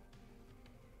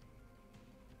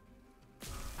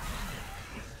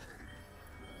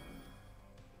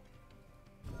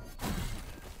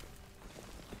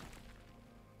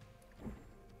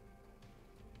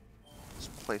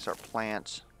 Place our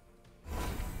plant,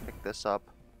 pick this up,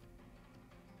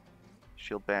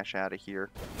 Shield Bash out of here.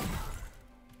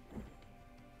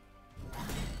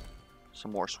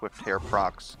 Some more Swift Hair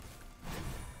procs.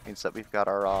 Means that we've got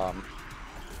our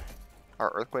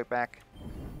Earthquake back.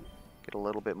 Get a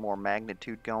little bit more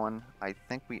magnitude going. I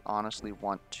think we honestly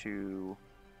want to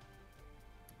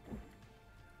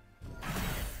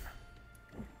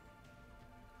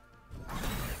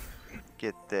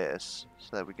get this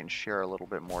so that we can share a little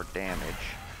bit more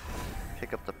damage.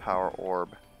 Pick up the Power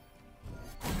Orb.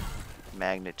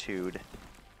 Magnitude.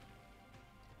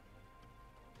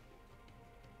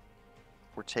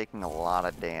 We're taking a lot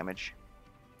of damage.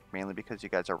 Mainly because you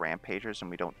guys are Rampagers and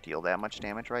we don't deal that much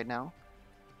damage right now.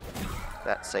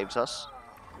 That saves us.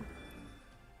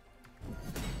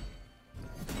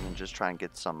 And just try and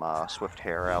get some Swift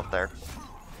Hair out there.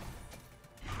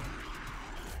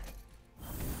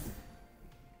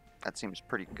 That seems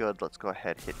pretty good. Let's go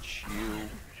ahead and hit you.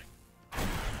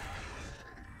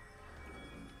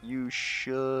 You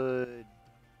should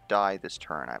die this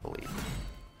turn, I believe.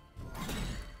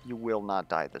 You will not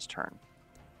die this turn.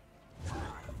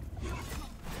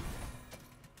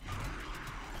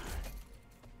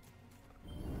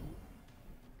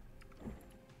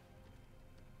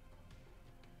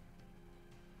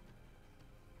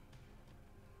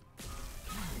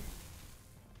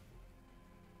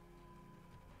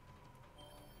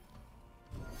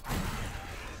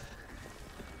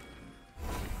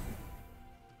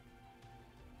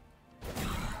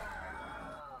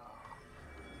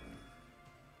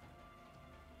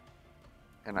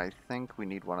 And I think we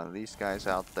need one of these guys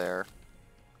out there.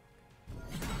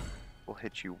 We'll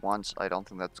hit you once. I don't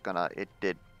think that's gonna... It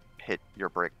did hit your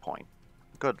break point.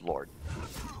 Good lord.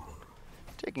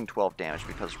 Taking 12 damage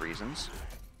because reasons.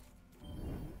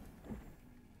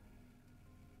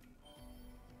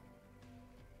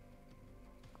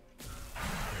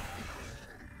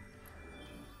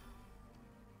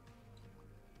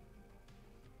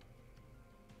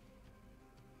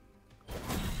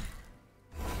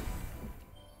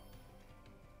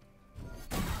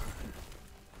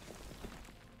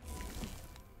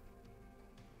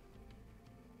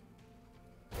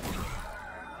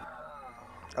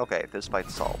 Okay, this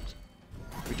fight's solved.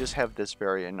 We just have this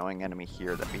very annoying enemy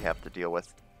here that we have to deal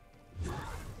with.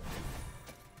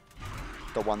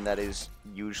 The one that is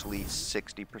usually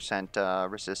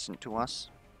 60% resistant to us.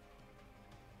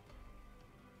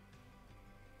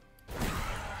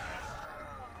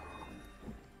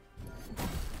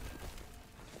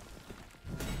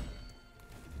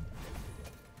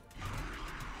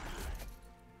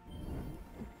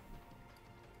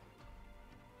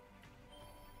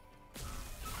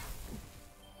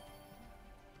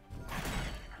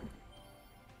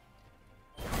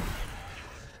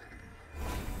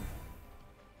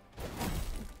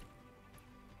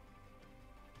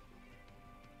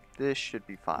 This should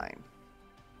be fine.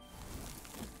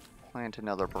 Plant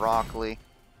another broccoli.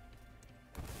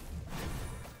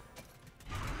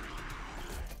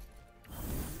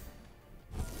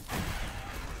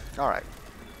 Alright.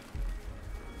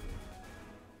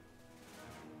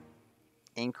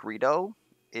 Inkrito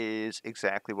is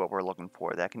exactly what we're looking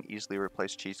for. That can easily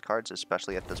replace cheese cards,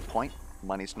 especially at this point.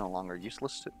 Money's no longer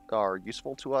useless or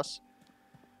useful to us.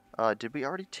 Did we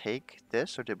already take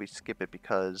this, or did we skip it?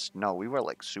 Because, no, we were,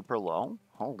 like, super low.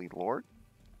 Holy lord.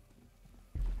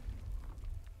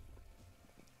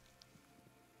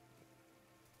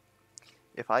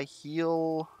 If I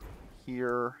heal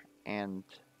here and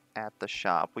at the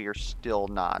shop, we are still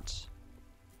not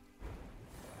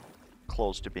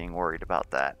close to being worried about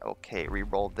that. Okay,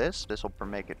 re-roll this. This will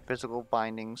make it physical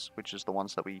bindings, which is the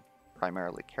ones that we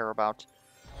primarily care about.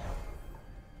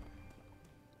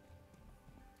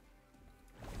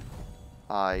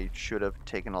 I should have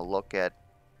taken a look at...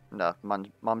 No,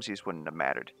 Mumsies wouldn't have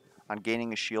mattered. On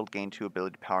gaining a shield, gain 2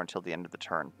 ability power until the end of the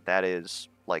turn. That is,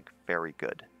 like, very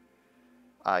good.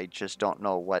 I just don't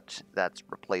know what that's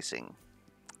replacing.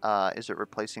 Is it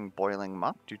replacing Boiling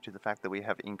Muck due to the fact that we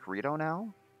have Inkrito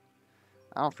now?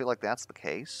 I don't feel like that's the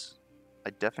case. I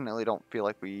definitely don't feel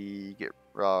like we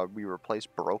replace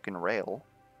Broken Rail.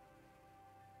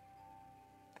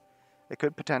 It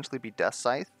could potentially be Death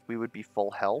Scythe. We would be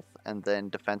full health, and then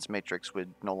Defense Matrix would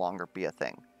no longer be a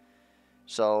thing.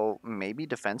 So maybe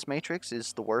Defense Matrix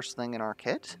is the worst thing in our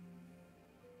kit?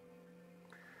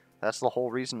 That's the whole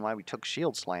reason why we took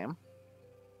Shield Slam.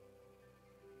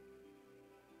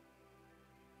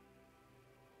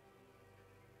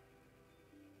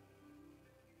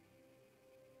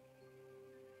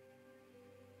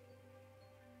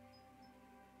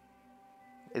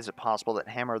 Is it possible that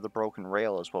Hammer of the Broken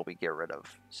Rail is what we get rid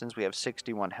of? Since we have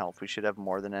 61 health, we should have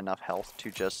more than enough health to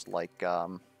just, like,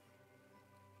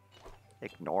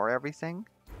 ignore everything?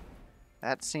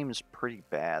 That seems pretty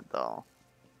bad, though.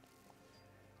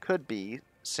 Could be,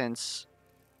 since...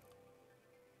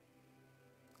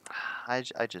 I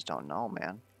just don't know,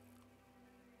 man.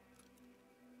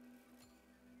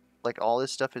 Like, all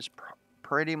this stuff is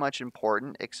pretty much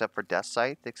important, except for Death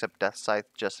Scythe, except Death Scythe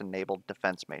just enabled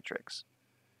Defense Matrix.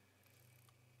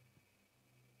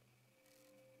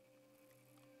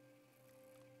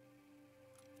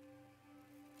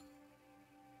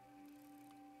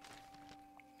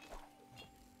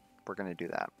 We're going to do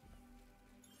that.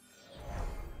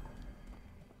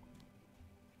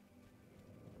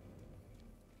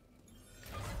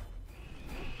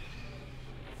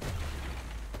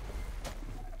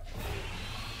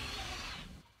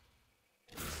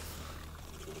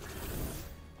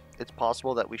 It's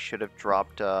possible that we should have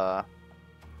dropped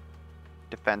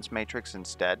Defense Matrix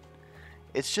instead.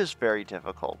 It's just very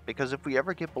difficult, because if we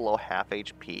ever get below half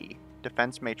HP,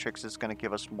 Defense Matrix is going to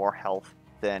give us more health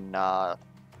than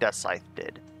Death Scythe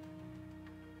did.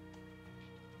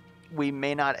 We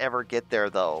may not ever get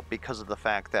there, though, because of the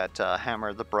fact that Hammer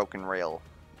of the Broken Rail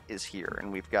is here,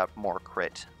 and we've got more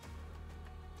crit.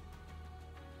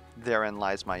 Therein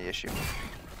lies my issue.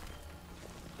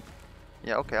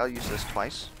 Yeah, okay, I'll use this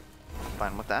twice.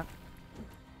 Fine with that.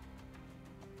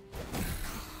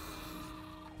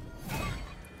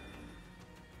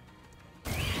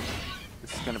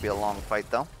 This is going to be a long fight,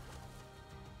 though.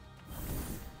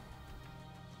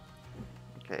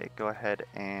 Okay, go ahead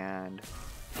and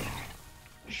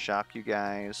shock you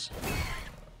guys.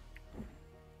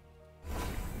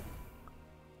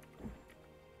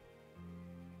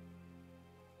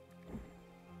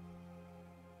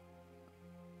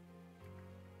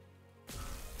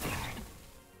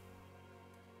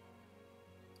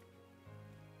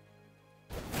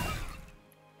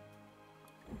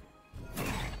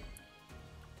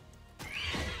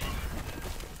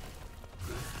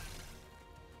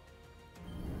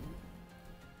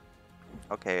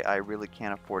 Okay, I really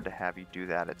can't afford to have you do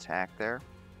that attack there,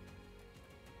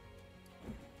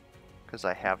 because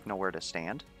I have nowhere to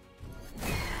stand.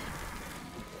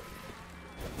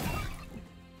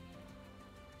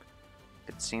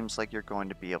 It seems like you're going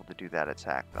to be able to do that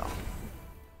attack, though.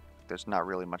 There's not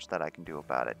really much that I can do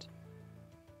about it.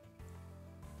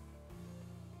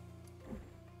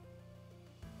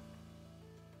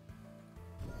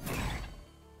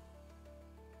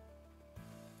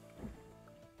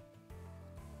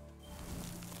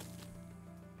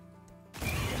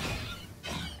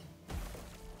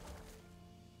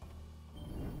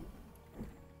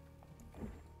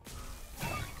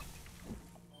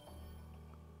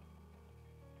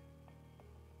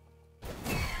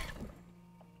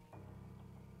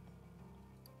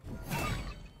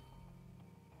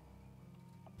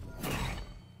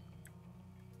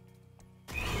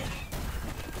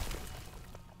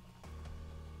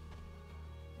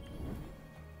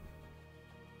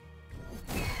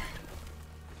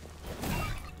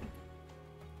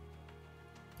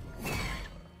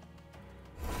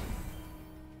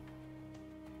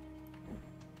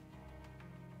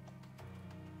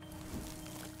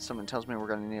 Someone tells me we're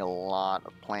going to need a lot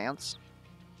of plants.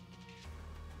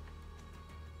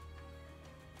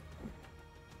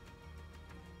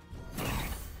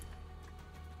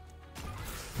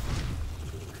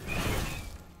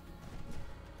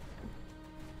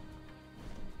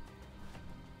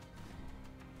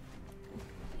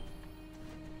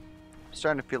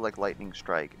 Starting to feel like lightning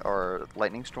strike or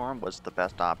lightning storm was the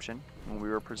best option when we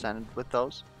were presented with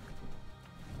those.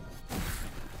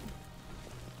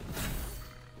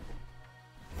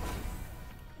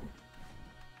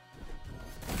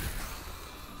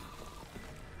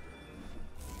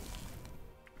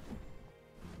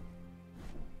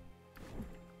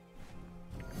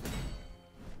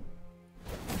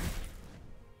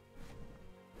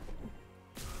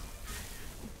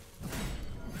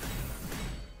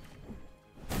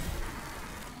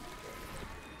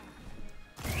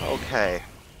 Okay.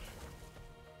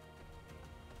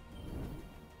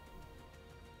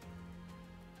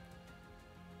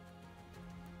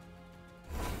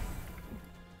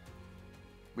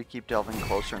 We keep delving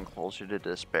closer and closer to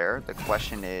despair. The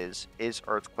question is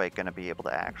Earthquake going to be able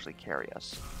to actually carry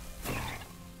us?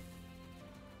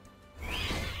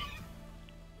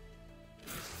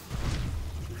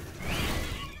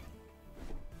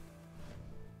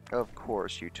 Of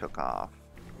course you took off.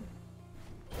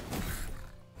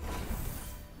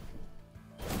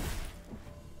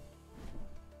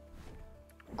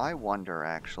 I wonder,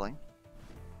 actually.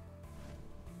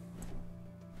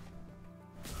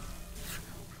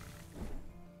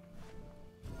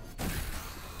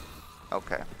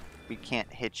 Okay. We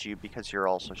can't hit you because you're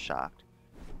also shocked.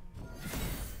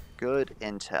 Good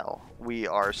intel. We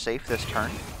are safe this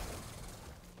turn.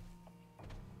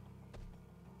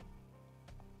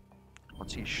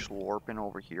 What's he slurping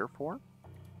over here for?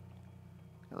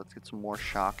 Okay, let's get some more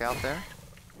shock out there.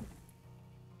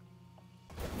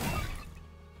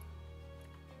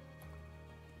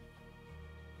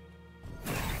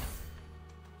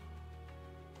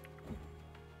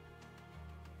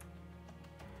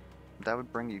 That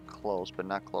would bring you close, but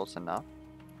not close enough.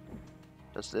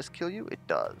 Does this kill you? It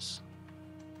does.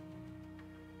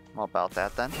 How about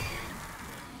that then?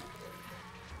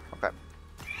 Okay.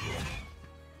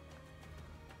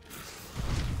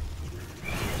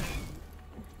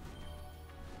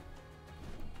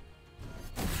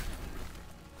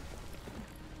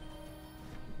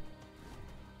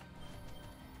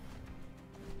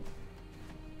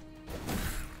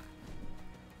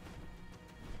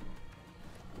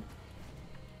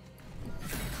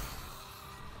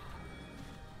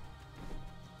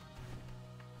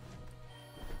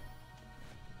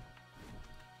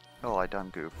 Oh, I done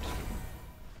goofed.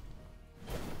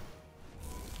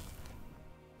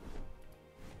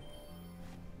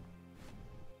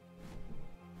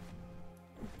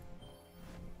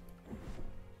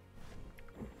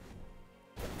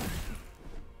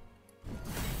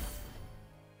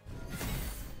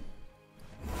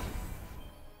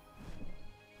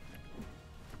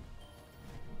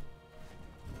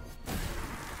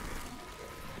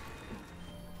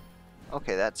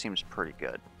 Okay, that seems pretty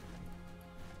good.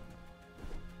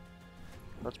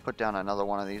 Let's put down another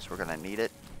one of these. We're going to need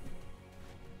it.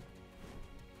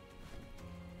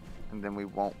 And then we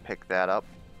won't pick that up.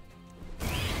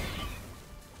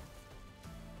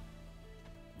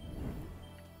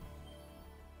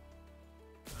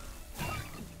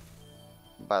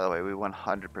 By the way, we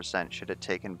 100% should have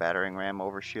taken Battering Ram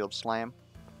over Shield Slam.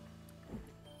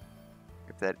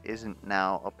 If that isn't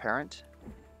now apparent.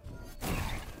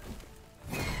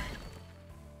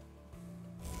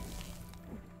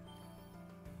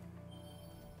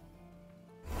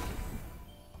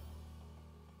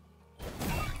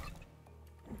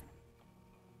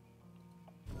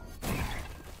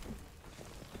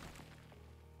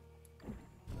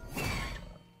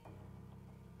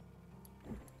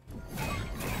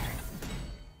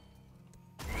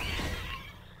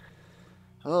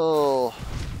 Oh.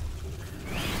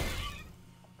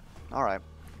 Alright.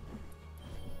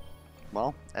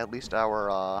 Well, at least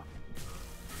our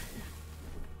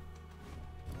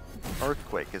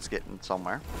Earthquake is getting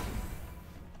somewhere.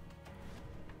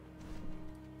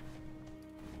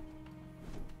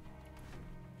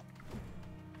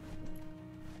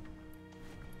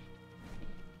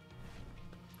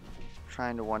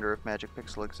 Trying to wonder if Magic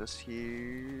Pixel exists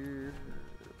here.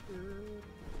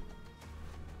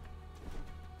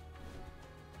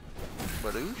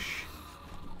 Badoosh.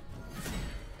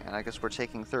 And I guess we're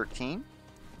taking 13.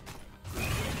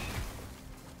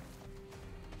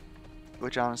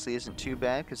 Which honestly isn't too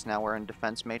bad, because now we're in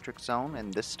Defense Matrix Zone,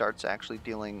 and this starts actually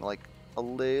dealing like a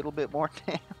little bit more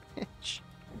damage.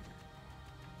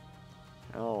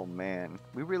 Oh man,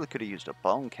 we really could have used a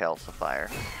bone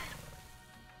calcifier.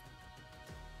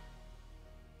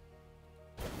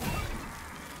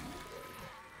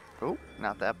 Oh,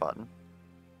 not that button.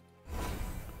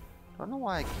 Don't know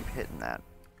why I keep hitting that.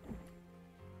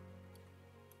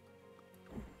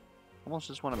 Almost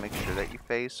just want to make sure that you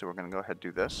phase, so we're going to go ahead and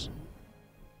do this.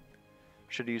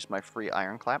 Should have used my free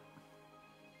iron clap.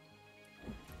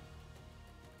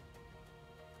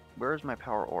 Where is my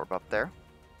power orb? Up there?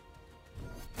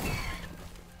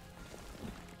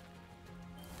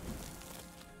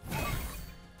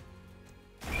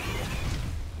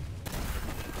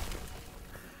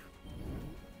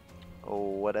 Oh,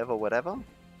 whatever, whatever.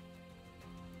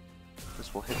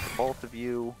 This will hit the both of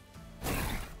you.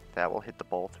 That will hit the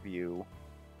both of you.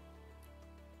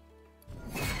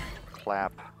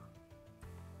 Clap.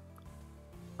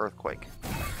 Earthquake.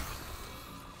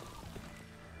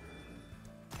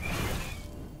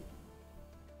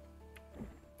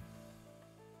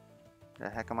 The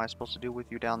heck am I supposed to do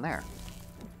with you down there?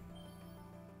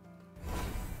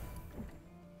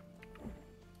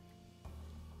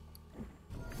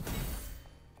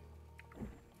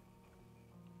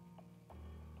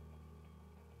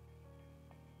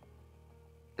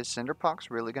 Is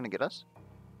Cinderpox really going to get us?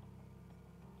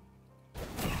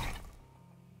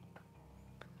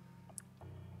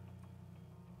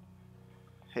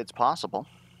 It's possible.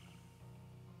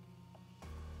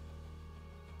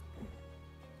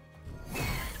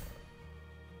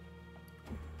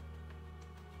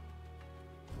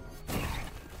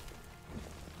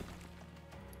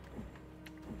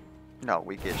 No,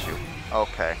 we get you.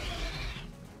 Okay.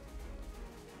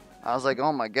 I was like,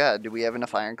 oh my god, do we have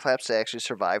enough iron claps to actually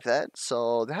survive that?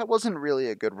 So that wasn't really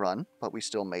a good run, but we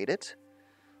still made it.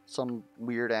 Some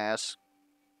weird ass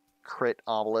crit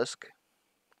obelisk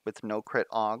with no crit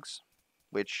augs,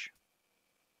 which,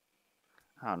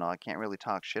 I don't know, I can't really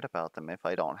talk shit about them if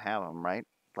I don't have them, right?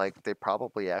 Like, they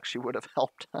probably actually would have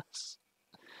helped us.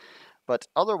 But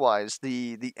otherwise,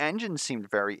 the engine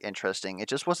seemed very interesting. It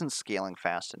just wasn't scaling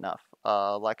fast enough.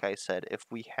 Like I said, if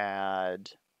we had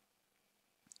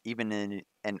even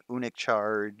an Unic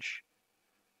charge,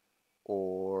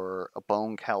 or a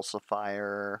bone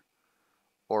calcifier,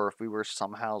 or if we were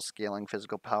somehow scaling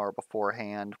physical power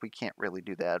beforehand, we can't really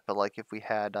do that. But like if we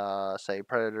had, say,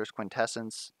 Predator's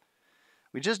Quintessence,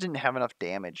 we just didn't have enough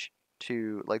damage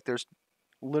to, like, there's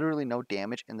literally no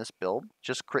damage in this build,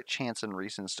 just crit chance and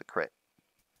reasons to crit.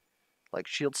 Like,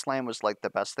 Shield Slam was like the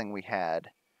best thing we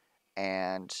had,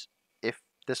 and if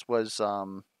this was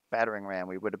Battering Ram,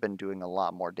 we would have been doing a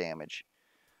lot more damage.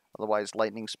 Otherwise,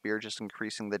 Lightning Spear just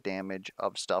increasing the damage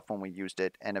of stuff when we used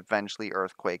it, and eventually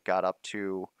Earthquake got up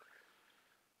to...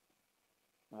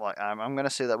 Well, I'm going to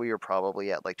say that we were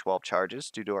probably at like 12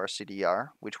 charges due to our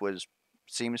CDR, which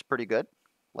seems pretty good.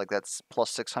 Like, that's plus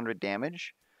 600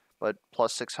 damage, but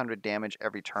plus 600 damage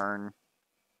every turn,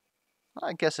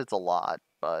 I guess it's a lot,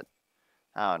 but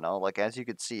I don't know. Like, as you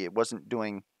could see, it wasn't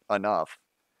doing enough.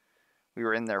 We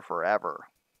were in there forever.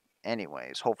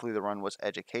 Anyways, hopefully the run was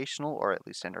educational or at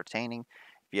least entertaining.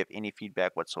 If you have any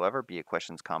feedback whatsoever, be it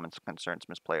questions, comments, concerns,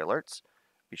 misplay alerts,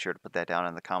 be sure to put that down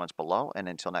in the comments below. And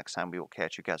until next time, we will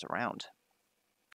catch you guys around.